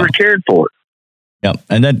 I never cared for it. Yep.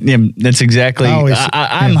 And that's exactly,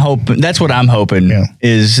 I'm hoping, that's what I'm hoping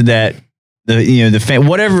is that the fan,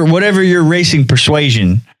 whatever your racing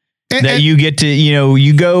persuasion, that you get to,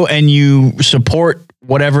 you go and you support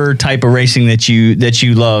whatever type of racing that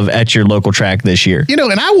you love at your local track this year. And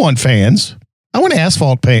I want fans. I want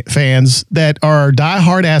asphalt fans that are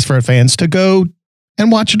diehard asphalt fans to go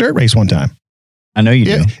and watch a dirt race one time. I know you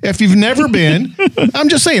do. If you've never been, I'm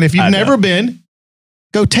just saying, if you've never been,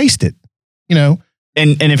 go taste it. And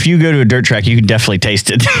if you go to a dirt track, you can definitely taste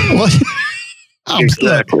it.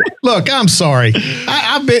 Exactly. Look, I'm sorry.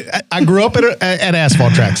 I grew up at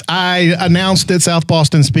asphalt tracks. I announced at South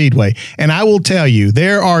Boston Speedway, and I will tell you,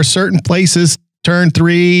 there are certain places. Turn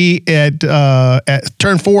 3 at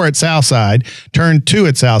turn 4 at Southside, turn 2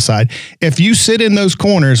 at Southside. If you sit in those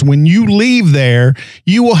corners, when you leave there,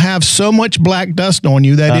 you will have so much black dust on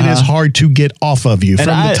you that it is hard to get off of you from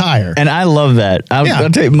the tire. And I love that. I'll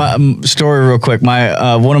tell you my story real quick.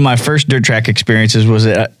 My one of my first dirt track experiences was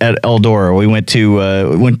at Eldora. We went to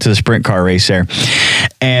the sprint car race there,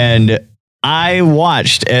 and I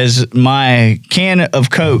watched as my can of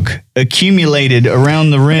Coke accumulated around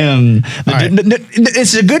the rim.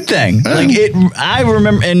 It's a good thing. I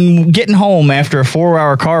remember and getting home after a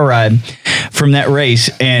 4-hour car ride from that race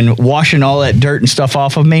and washing all that dirt and stuff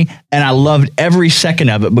off of me. And I loved every second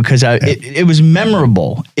of it because it was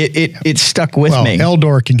memorable. It stuck with me.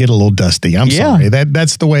 Eldor can get a little dusty. I'm sorry.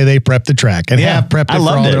 That's the way they prep the track and have prepped it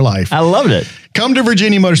for all their life. I loved it. Come to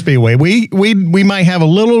Virginia Motor Speedway. We might have a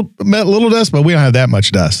little dust, but we don't have that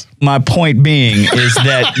much dust. My point being is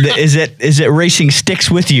that racing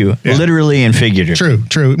sticks with you, literally and figuratively.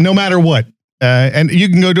 True. No matter what. And you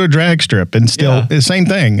can go to a drag strip and still the same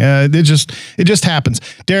thing. It just happens.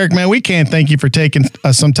 Derek, man, we can't thank you for taking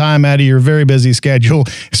some time out of your very busy schedule,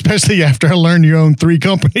 especially after I learned you own 3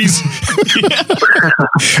 companies,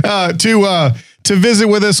 to visit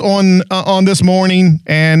with us on this morning.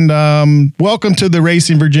 And welcome to the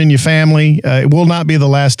Racing Virginia family. It will not be the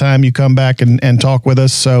last time you come back and talk with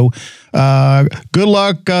us. So good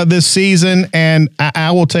luck this season. And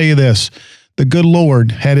I will tell you this. The good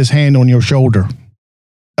Lord had his hand on your shoulder.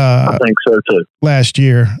 I think so too. Last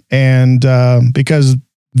year. And because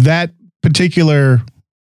that particular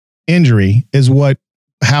injury is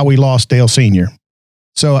how we lost Dale Sr.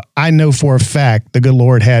 So I know for a fact the good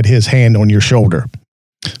Lord had his hand on your shoulder.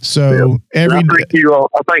 So I thank you all.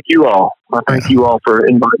 I thank you all for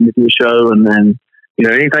inviting me to the show. And then,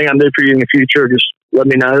 anything I do for you in the future, just let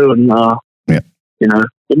me know. And,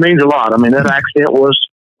 it means a lot. I mean, that accident was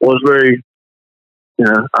very,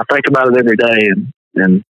 I think about it every day,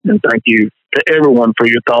 and thank you to everyone for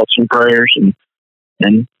your thoughts and prayers, and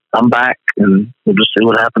I'm back, and we'll just see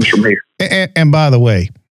what happens from here. And by the way,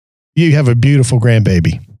 you have a beautiful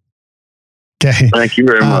grandbaby. Okay. Thank you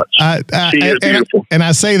very much. She is beautiful. And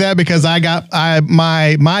I say that because I got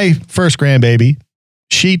my first grandbaby.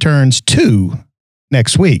 She turns 2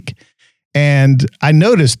 next week. And I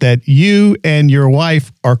noticed that you and your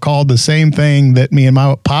wife are called the same thing that me and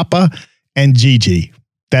my Papa and Gigi.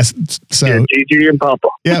 That's so. Yeah, Gigi and Papa.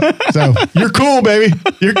 Yeah. So you're cool, baby.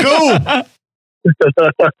 You're cool.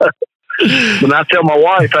 When I tell my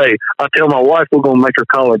wife, we're going to make her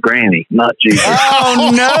call her Granny, not Gigi.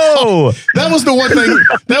 Oh no! That was the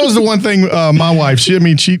one thing. My wife, she's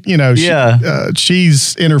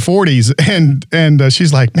in her 40s, and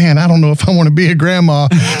she's like, man, I don't know if I want to be a grandma.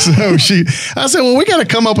 So I said, well, we got to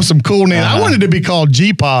come up with some cool names. I wanted to be called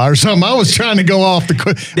G-Pa or something. I was trying to go off the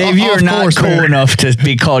Dave, you are not cool enough to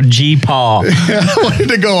be called G-Pa. I wanted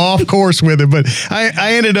to go off course with it, but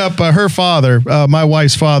I ended up. Her father, my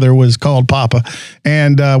wife's father, was called Papa,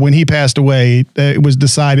 and when he passed away, it was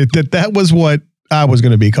decided that was what I was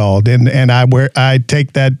going to be called, and I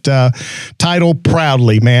take that title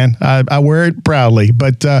proudly, man. I wear it proudly.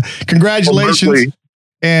 But congratulations!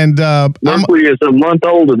 Well, Berkeley is a month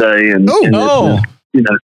old today, and I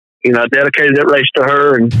dedicated that race to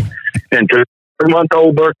her and to her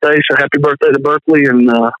month-old birthday. So happy birthday to Berkeley!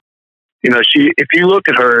 And if you look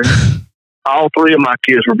at her, all 3 of my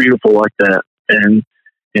kids were beautiful like that, and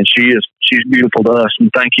she's beautiful to us, and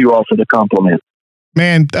thank you all for the compliment.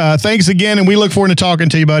 Man, thanks again, and we look forward to talking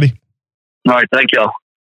to you, buddy. All right, thank y'all.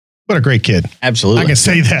 What a great kid. Absolutely. I can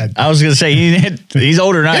say that. I was going to say, he's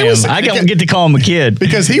older than I am. I don't get to call him a kid.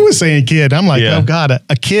 Because he was saying kid. I'm like, oh, God,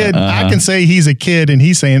 a kid. I can say he's a kid, and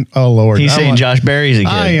he's saying, oh, Lord. He's saying Josh Berry's a kid.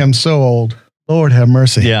 I am so old. Lord have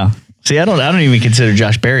mercy. Yeah. See, I don't even consider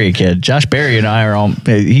Josh Berry a kid. Josh Berry and I are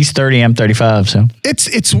he's 30, I'm 35, so.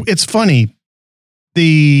 It's funny.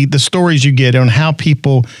 The stories you get on how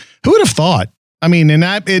people, who would have thought? I mean, and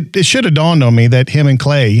it should have dawned on me that him and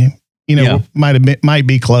Clay, might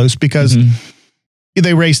be close because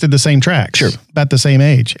they raced at the same track, about the same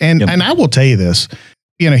age. And I will tell you this,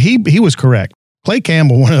 he was correct. Clay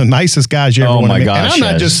Campbell, one of the nicest guys you ever want to meet. And I'm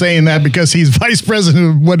not just saying that because he's vice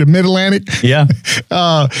president of Mid-Atlantic. Yeah.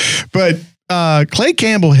 But Clay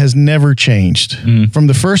Campbell has never changed from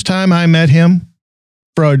the first time I met him.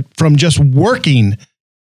 From just working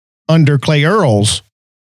under Clay Earls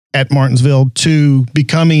at Martinsville to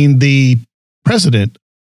becoming the president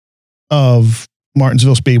of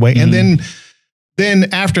Martinsville Speedway. And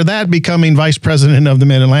then after that, becoming vice president of the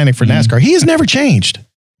Mid-Atlantic for NASCAR. He has never changed.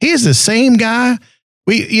 He is the same guy.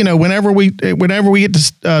 Whenever we get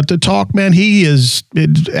to talk, man, he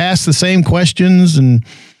asks the same questions, and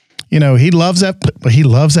he loves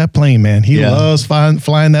that plane, man. He loves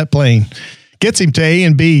flying that plane. Gets him to A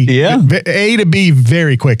and B, A to B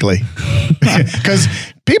very quickly. Because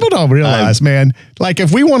people don't realize, man, like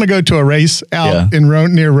if we want to go to a race out in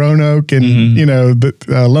near Roanoke and,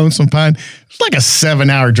 the Lonesome Pine, it's like a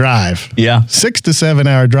 7-hour drive. Yeah. 6 to 7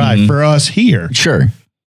 hour drive for us here. Sure.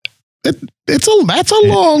 that's a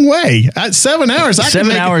long way. 7 hours.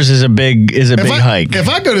 7 hours is a big hike. If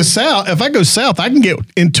I go south, I can get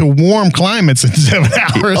into warm climates in 7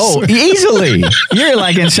 hours. Oh, easily. You're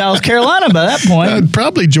like in South Carolina by that point.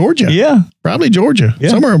 Probably Georgia. Yeah. Probably Georgia. Yeah.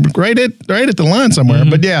 Somewhere right at the line somewhere. Mm-hmm.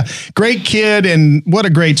 But yeah, great kid, and what a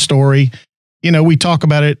great story. You know, we talk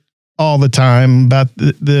about it all the time about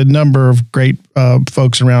the number of great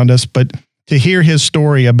folks around us, but to hear his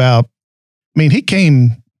story about, I mean, he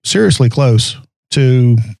came seriously close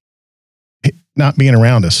to not being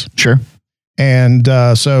around us. Sure. And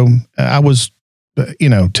so I was,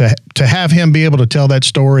 to have him be able to tell that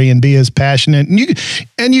story and be as passionate,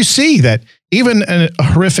 and you see that even a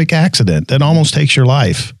horrific accident that almost takes your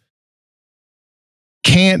life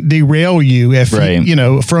can't derail you if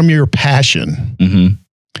from your passion. Mm-hmm.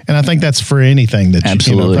 And I think that's for anything that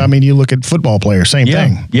absolutely. You look at football players, same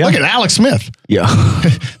thing. Yeah. Look at Alex Smith. Yeah.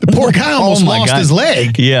 The poor guy almost lost his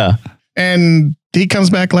leg. Yeah. And he comes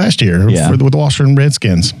back last year with the Washington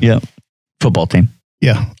Redskins. Yeah. Football team.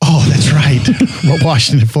 Yeah. Oh, that's right.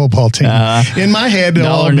 Washington football team. In my head.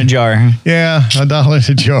 $1 in a jar. Yeah. $1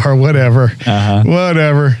 in a jar, whatever.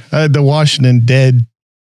 Whatever. The Washington dead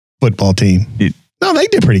football team. No, they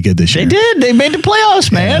did pretty good this year. They did. They made the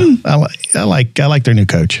playoffs, man. Yeah. I like their new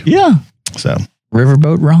coach. Yeah. So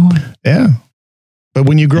Riverboat Ron. Yeah. But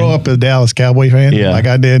when you grow up a Dallas Cowboy fan, like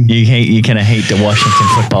I did, you kind of hate the Washington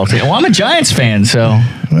football team. Well, I'm a Giants fan, so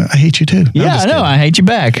I hate you too. Yeah, I know. I hate you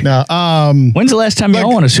back. No. When's the last time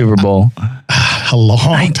y'all won a Super Bowl? A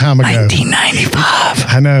long time ago. 1995.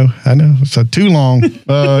 I know. So too long.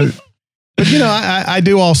 But I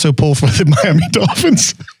do also pull for the Miami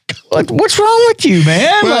Dolphins. What's wrong with you,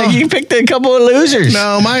 man? Well, you picked a couple of losers.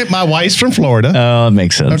 No, my wife's from Florida. Oh, it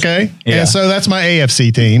makes sense. Okay. Yeah. And so that's my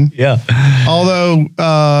AFC team. Yeah. Although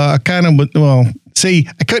I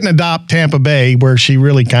couldn't adopt Tampa Bay where she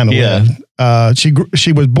really kind of lived.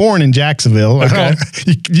 She was born in Jacksonville. Okay.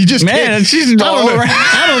 You just can't.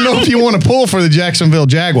 I don't know if you want to pull for the Jacksonville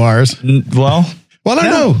Jaguars. Well, I don't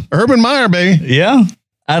know. Urban Meyer, baby. Yeah.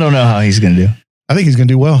 I don't know how he's going to do. I think he's going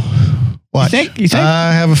to do well. Watch. You think?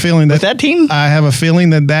 I have a feeling that team? I have a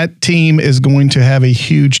feeling that team is going to have a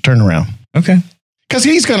huge turnaround. Okay. Because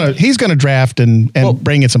he's gonna draft and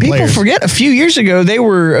bring in some players. People forget a few years ago they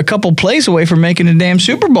were a couple plays away from making a damn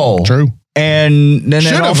Super Bowl. True. And then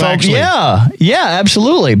should have actually. Yeah,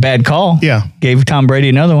 absolutely. Bad call. Yeah. Gave Tom Brady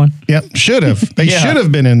another one. Yep. Should have. They should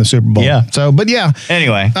have been in the Super Bowl. Yeah. So, but yeah.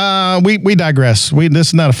 Anyway. We digress. This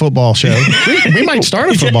is not a football show. we might start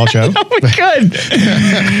a football show. We could.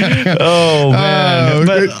 Oh man.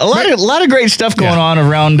 But a lot of great stuff going on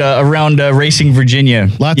around Racing Virginia.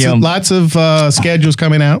 Lots of schedules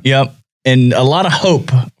coming out. Yep. And a lot of hope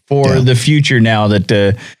for the future now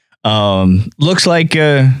that looks like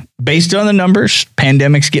based on the numbers,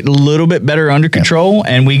 pandemic's getting a little bit better under control,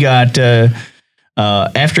 and we got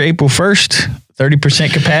after April 1st,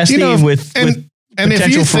 30% capacity with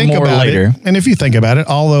potential for more later. And if you think about it,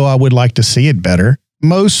 although I would like to see it better,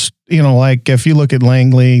 most like if you look at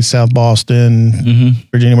Langley, South Boston,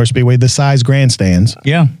 Virginia Motor Speedway, the size grandstands,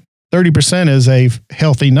 30% is a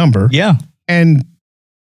healthy number. Yeah, and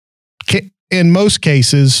in most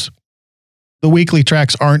cases, the weekly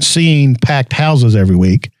tracks aren't seeing packed houses every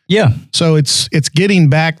week. Yeah. So it's getting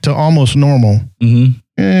back to almost normal.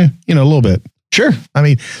 A little bit. Sure. I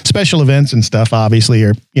mean, special events and stuff obviously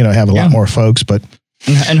are, have a lot more folks, but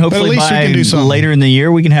and hopefully but by we can do something. Later in the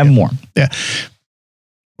year we can have more. Yeah.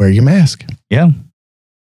 Wear your mask. Yeah.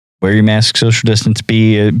 Wear your mask, social distance,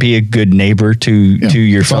 be a good neighbor to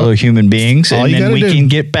your fellow human beings, and then we can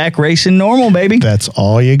get back racing normal, baby. That's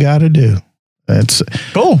all you got to do. That's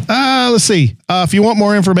cool. Let's see. If you want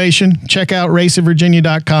more information, check out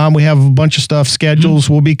racingvirginia.com. We have a bunch of stuff. Schedules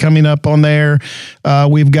will be coming up on there.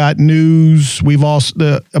 We've got news. We've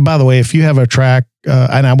also, by the way, if you have a track,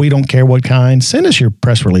 and we don't care what kind, send us your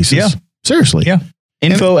press releases. Yeah. Seriously. Yeah.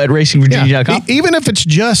 Info at racingvirginia.com. Even if it's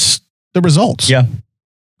just the results. Yeah.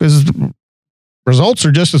 Because results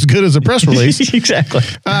are just as good as a press release. Exactly.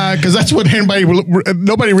 Because that's what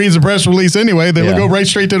nobody reads a press release anyway. They will go right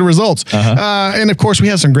straight to the results. And of course, we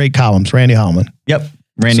have some great columns. Randy Hallman. Yep.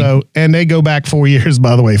 Randy. So, and they go back 4 years,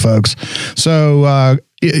 by the way, folks. So,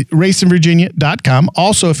 racingvirginia.com.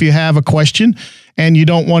 Also, if you have a question and you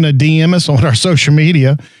don't want to DM us on our social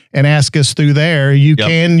media and ask us through there, you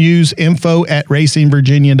can use info at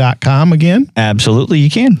racingvirginia.com again. Absolutely, you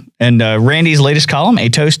can. And Randy's latest column, A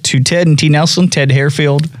Toast to Ted and T. Nelson, Ted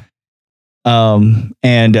Harefield. And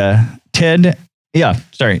Ted,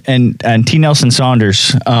 and T. Nelson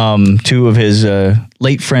Saunders, two of his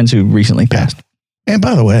late friends who recently passed. And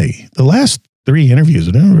by the way, the last 3 interviews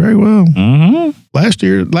are doing very well. Mm-hmm.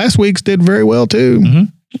 Last week's did very well too.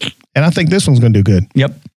 Mm-hmm. And I think this one's going to do good.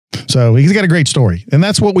 Yep. So he's got a great story, and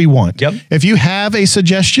that's what we want. Yep. If you have a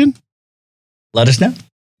suggestion, Let us know.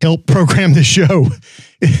 help program the show.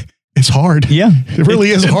 It's hard. Yeah. It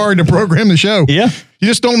really is hard to program the show. Yeah. You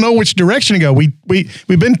just don't know which direction to go. We've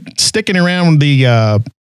been sticking around the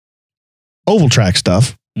oval track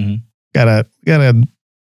stuff. Mm-hmm. Gotta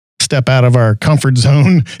step out of our comfort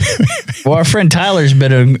zone. Well, our friend Tyler's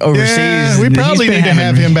been overseas. Yeah, we and probably he's been need to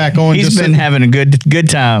have him back on. He's been having a good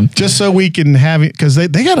time. just so we can have it, because they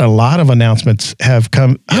got a lot of announcements have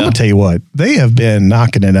come. I'm Yeah. gonna tell you what, they have been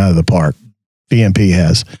knocking it out of the park. VMP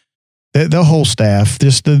has. The whole staff,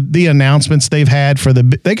 just the announcements they've had for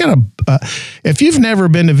they got if you've never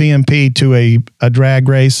been to VMP to a drag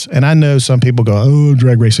race, and I know some people go, oh,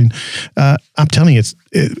 drag racing. I'm telling you,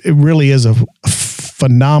 it really is a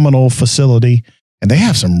phenomenal facility, and they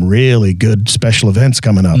have some really good special events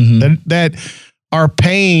coming up that are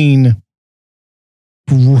paying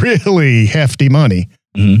really hefty money.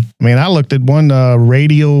 Mm-hmm. I mean, I looked at one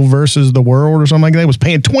Radio versus the World or something like that. It was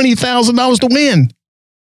paying $20,000 to win.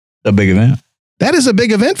 A big event. That is a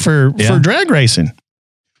big event for drag racing.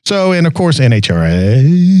 So, and of course, NHRA.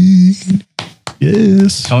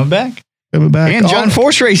 Yes. Coming back. Coming back. And John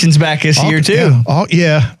Force Racing's back this year, too.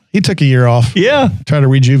 Yeah. He took a year off. Yeah. Try to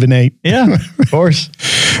rejuvenate. Yeah. Of course.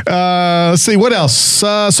 Let's see. What else?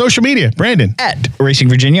 Social media. Brandon. At Racing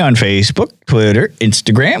Virginia on Facebook, Twitter,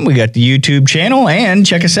 Instagram. We got the YouTube channel, and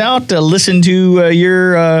check us out. Listen to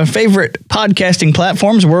your favorite podcasting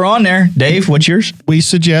platforms. We're on there. Dave, what's yours? We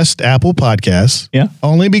suggest Apple Podcasts. Yeah.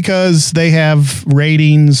 Only because they have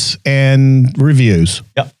ratings and reviews.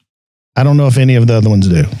 Yep. I don't know if any of the other ones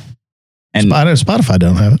do. And Spotify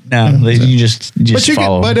don't have it. no, you just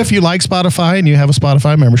follow. But if you like Spotify and you have a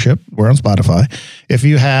Spotify membership, we're on Spotify. If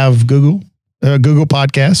you have Google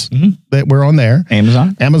Podcasts, that we're on there.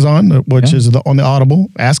 Amazon, which is on the Audible.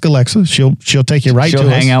 Ask Alexa; she'll take you right to us. She'll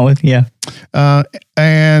hang out with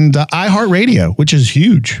And iHeartRadio, which is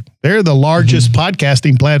huge. They're the largest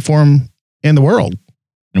podcasting platform in the world,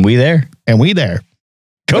 and we there.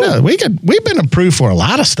 Cool. We've been approved for a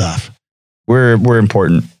lot of stuff. We're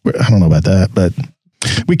important. I don't know about that, but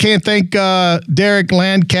we can't thank Derek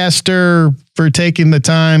Lancaster for taking the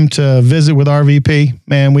time to visit with RVP.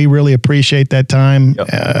 Man, we really appreciate that time.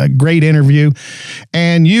 Yep. Great interview.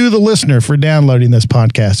 And you, the listener, for downloading this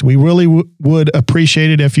podcast. We really would appreciate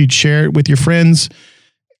it if you'd share it with your friends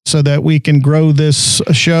so that we can grow this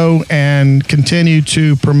show and continue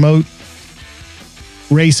to promote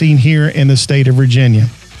racing here in the state of Virginia.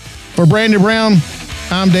 For Brandon Brown,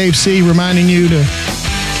 I'm Dave C., reminding you to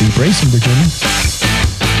keep racing, Virginia.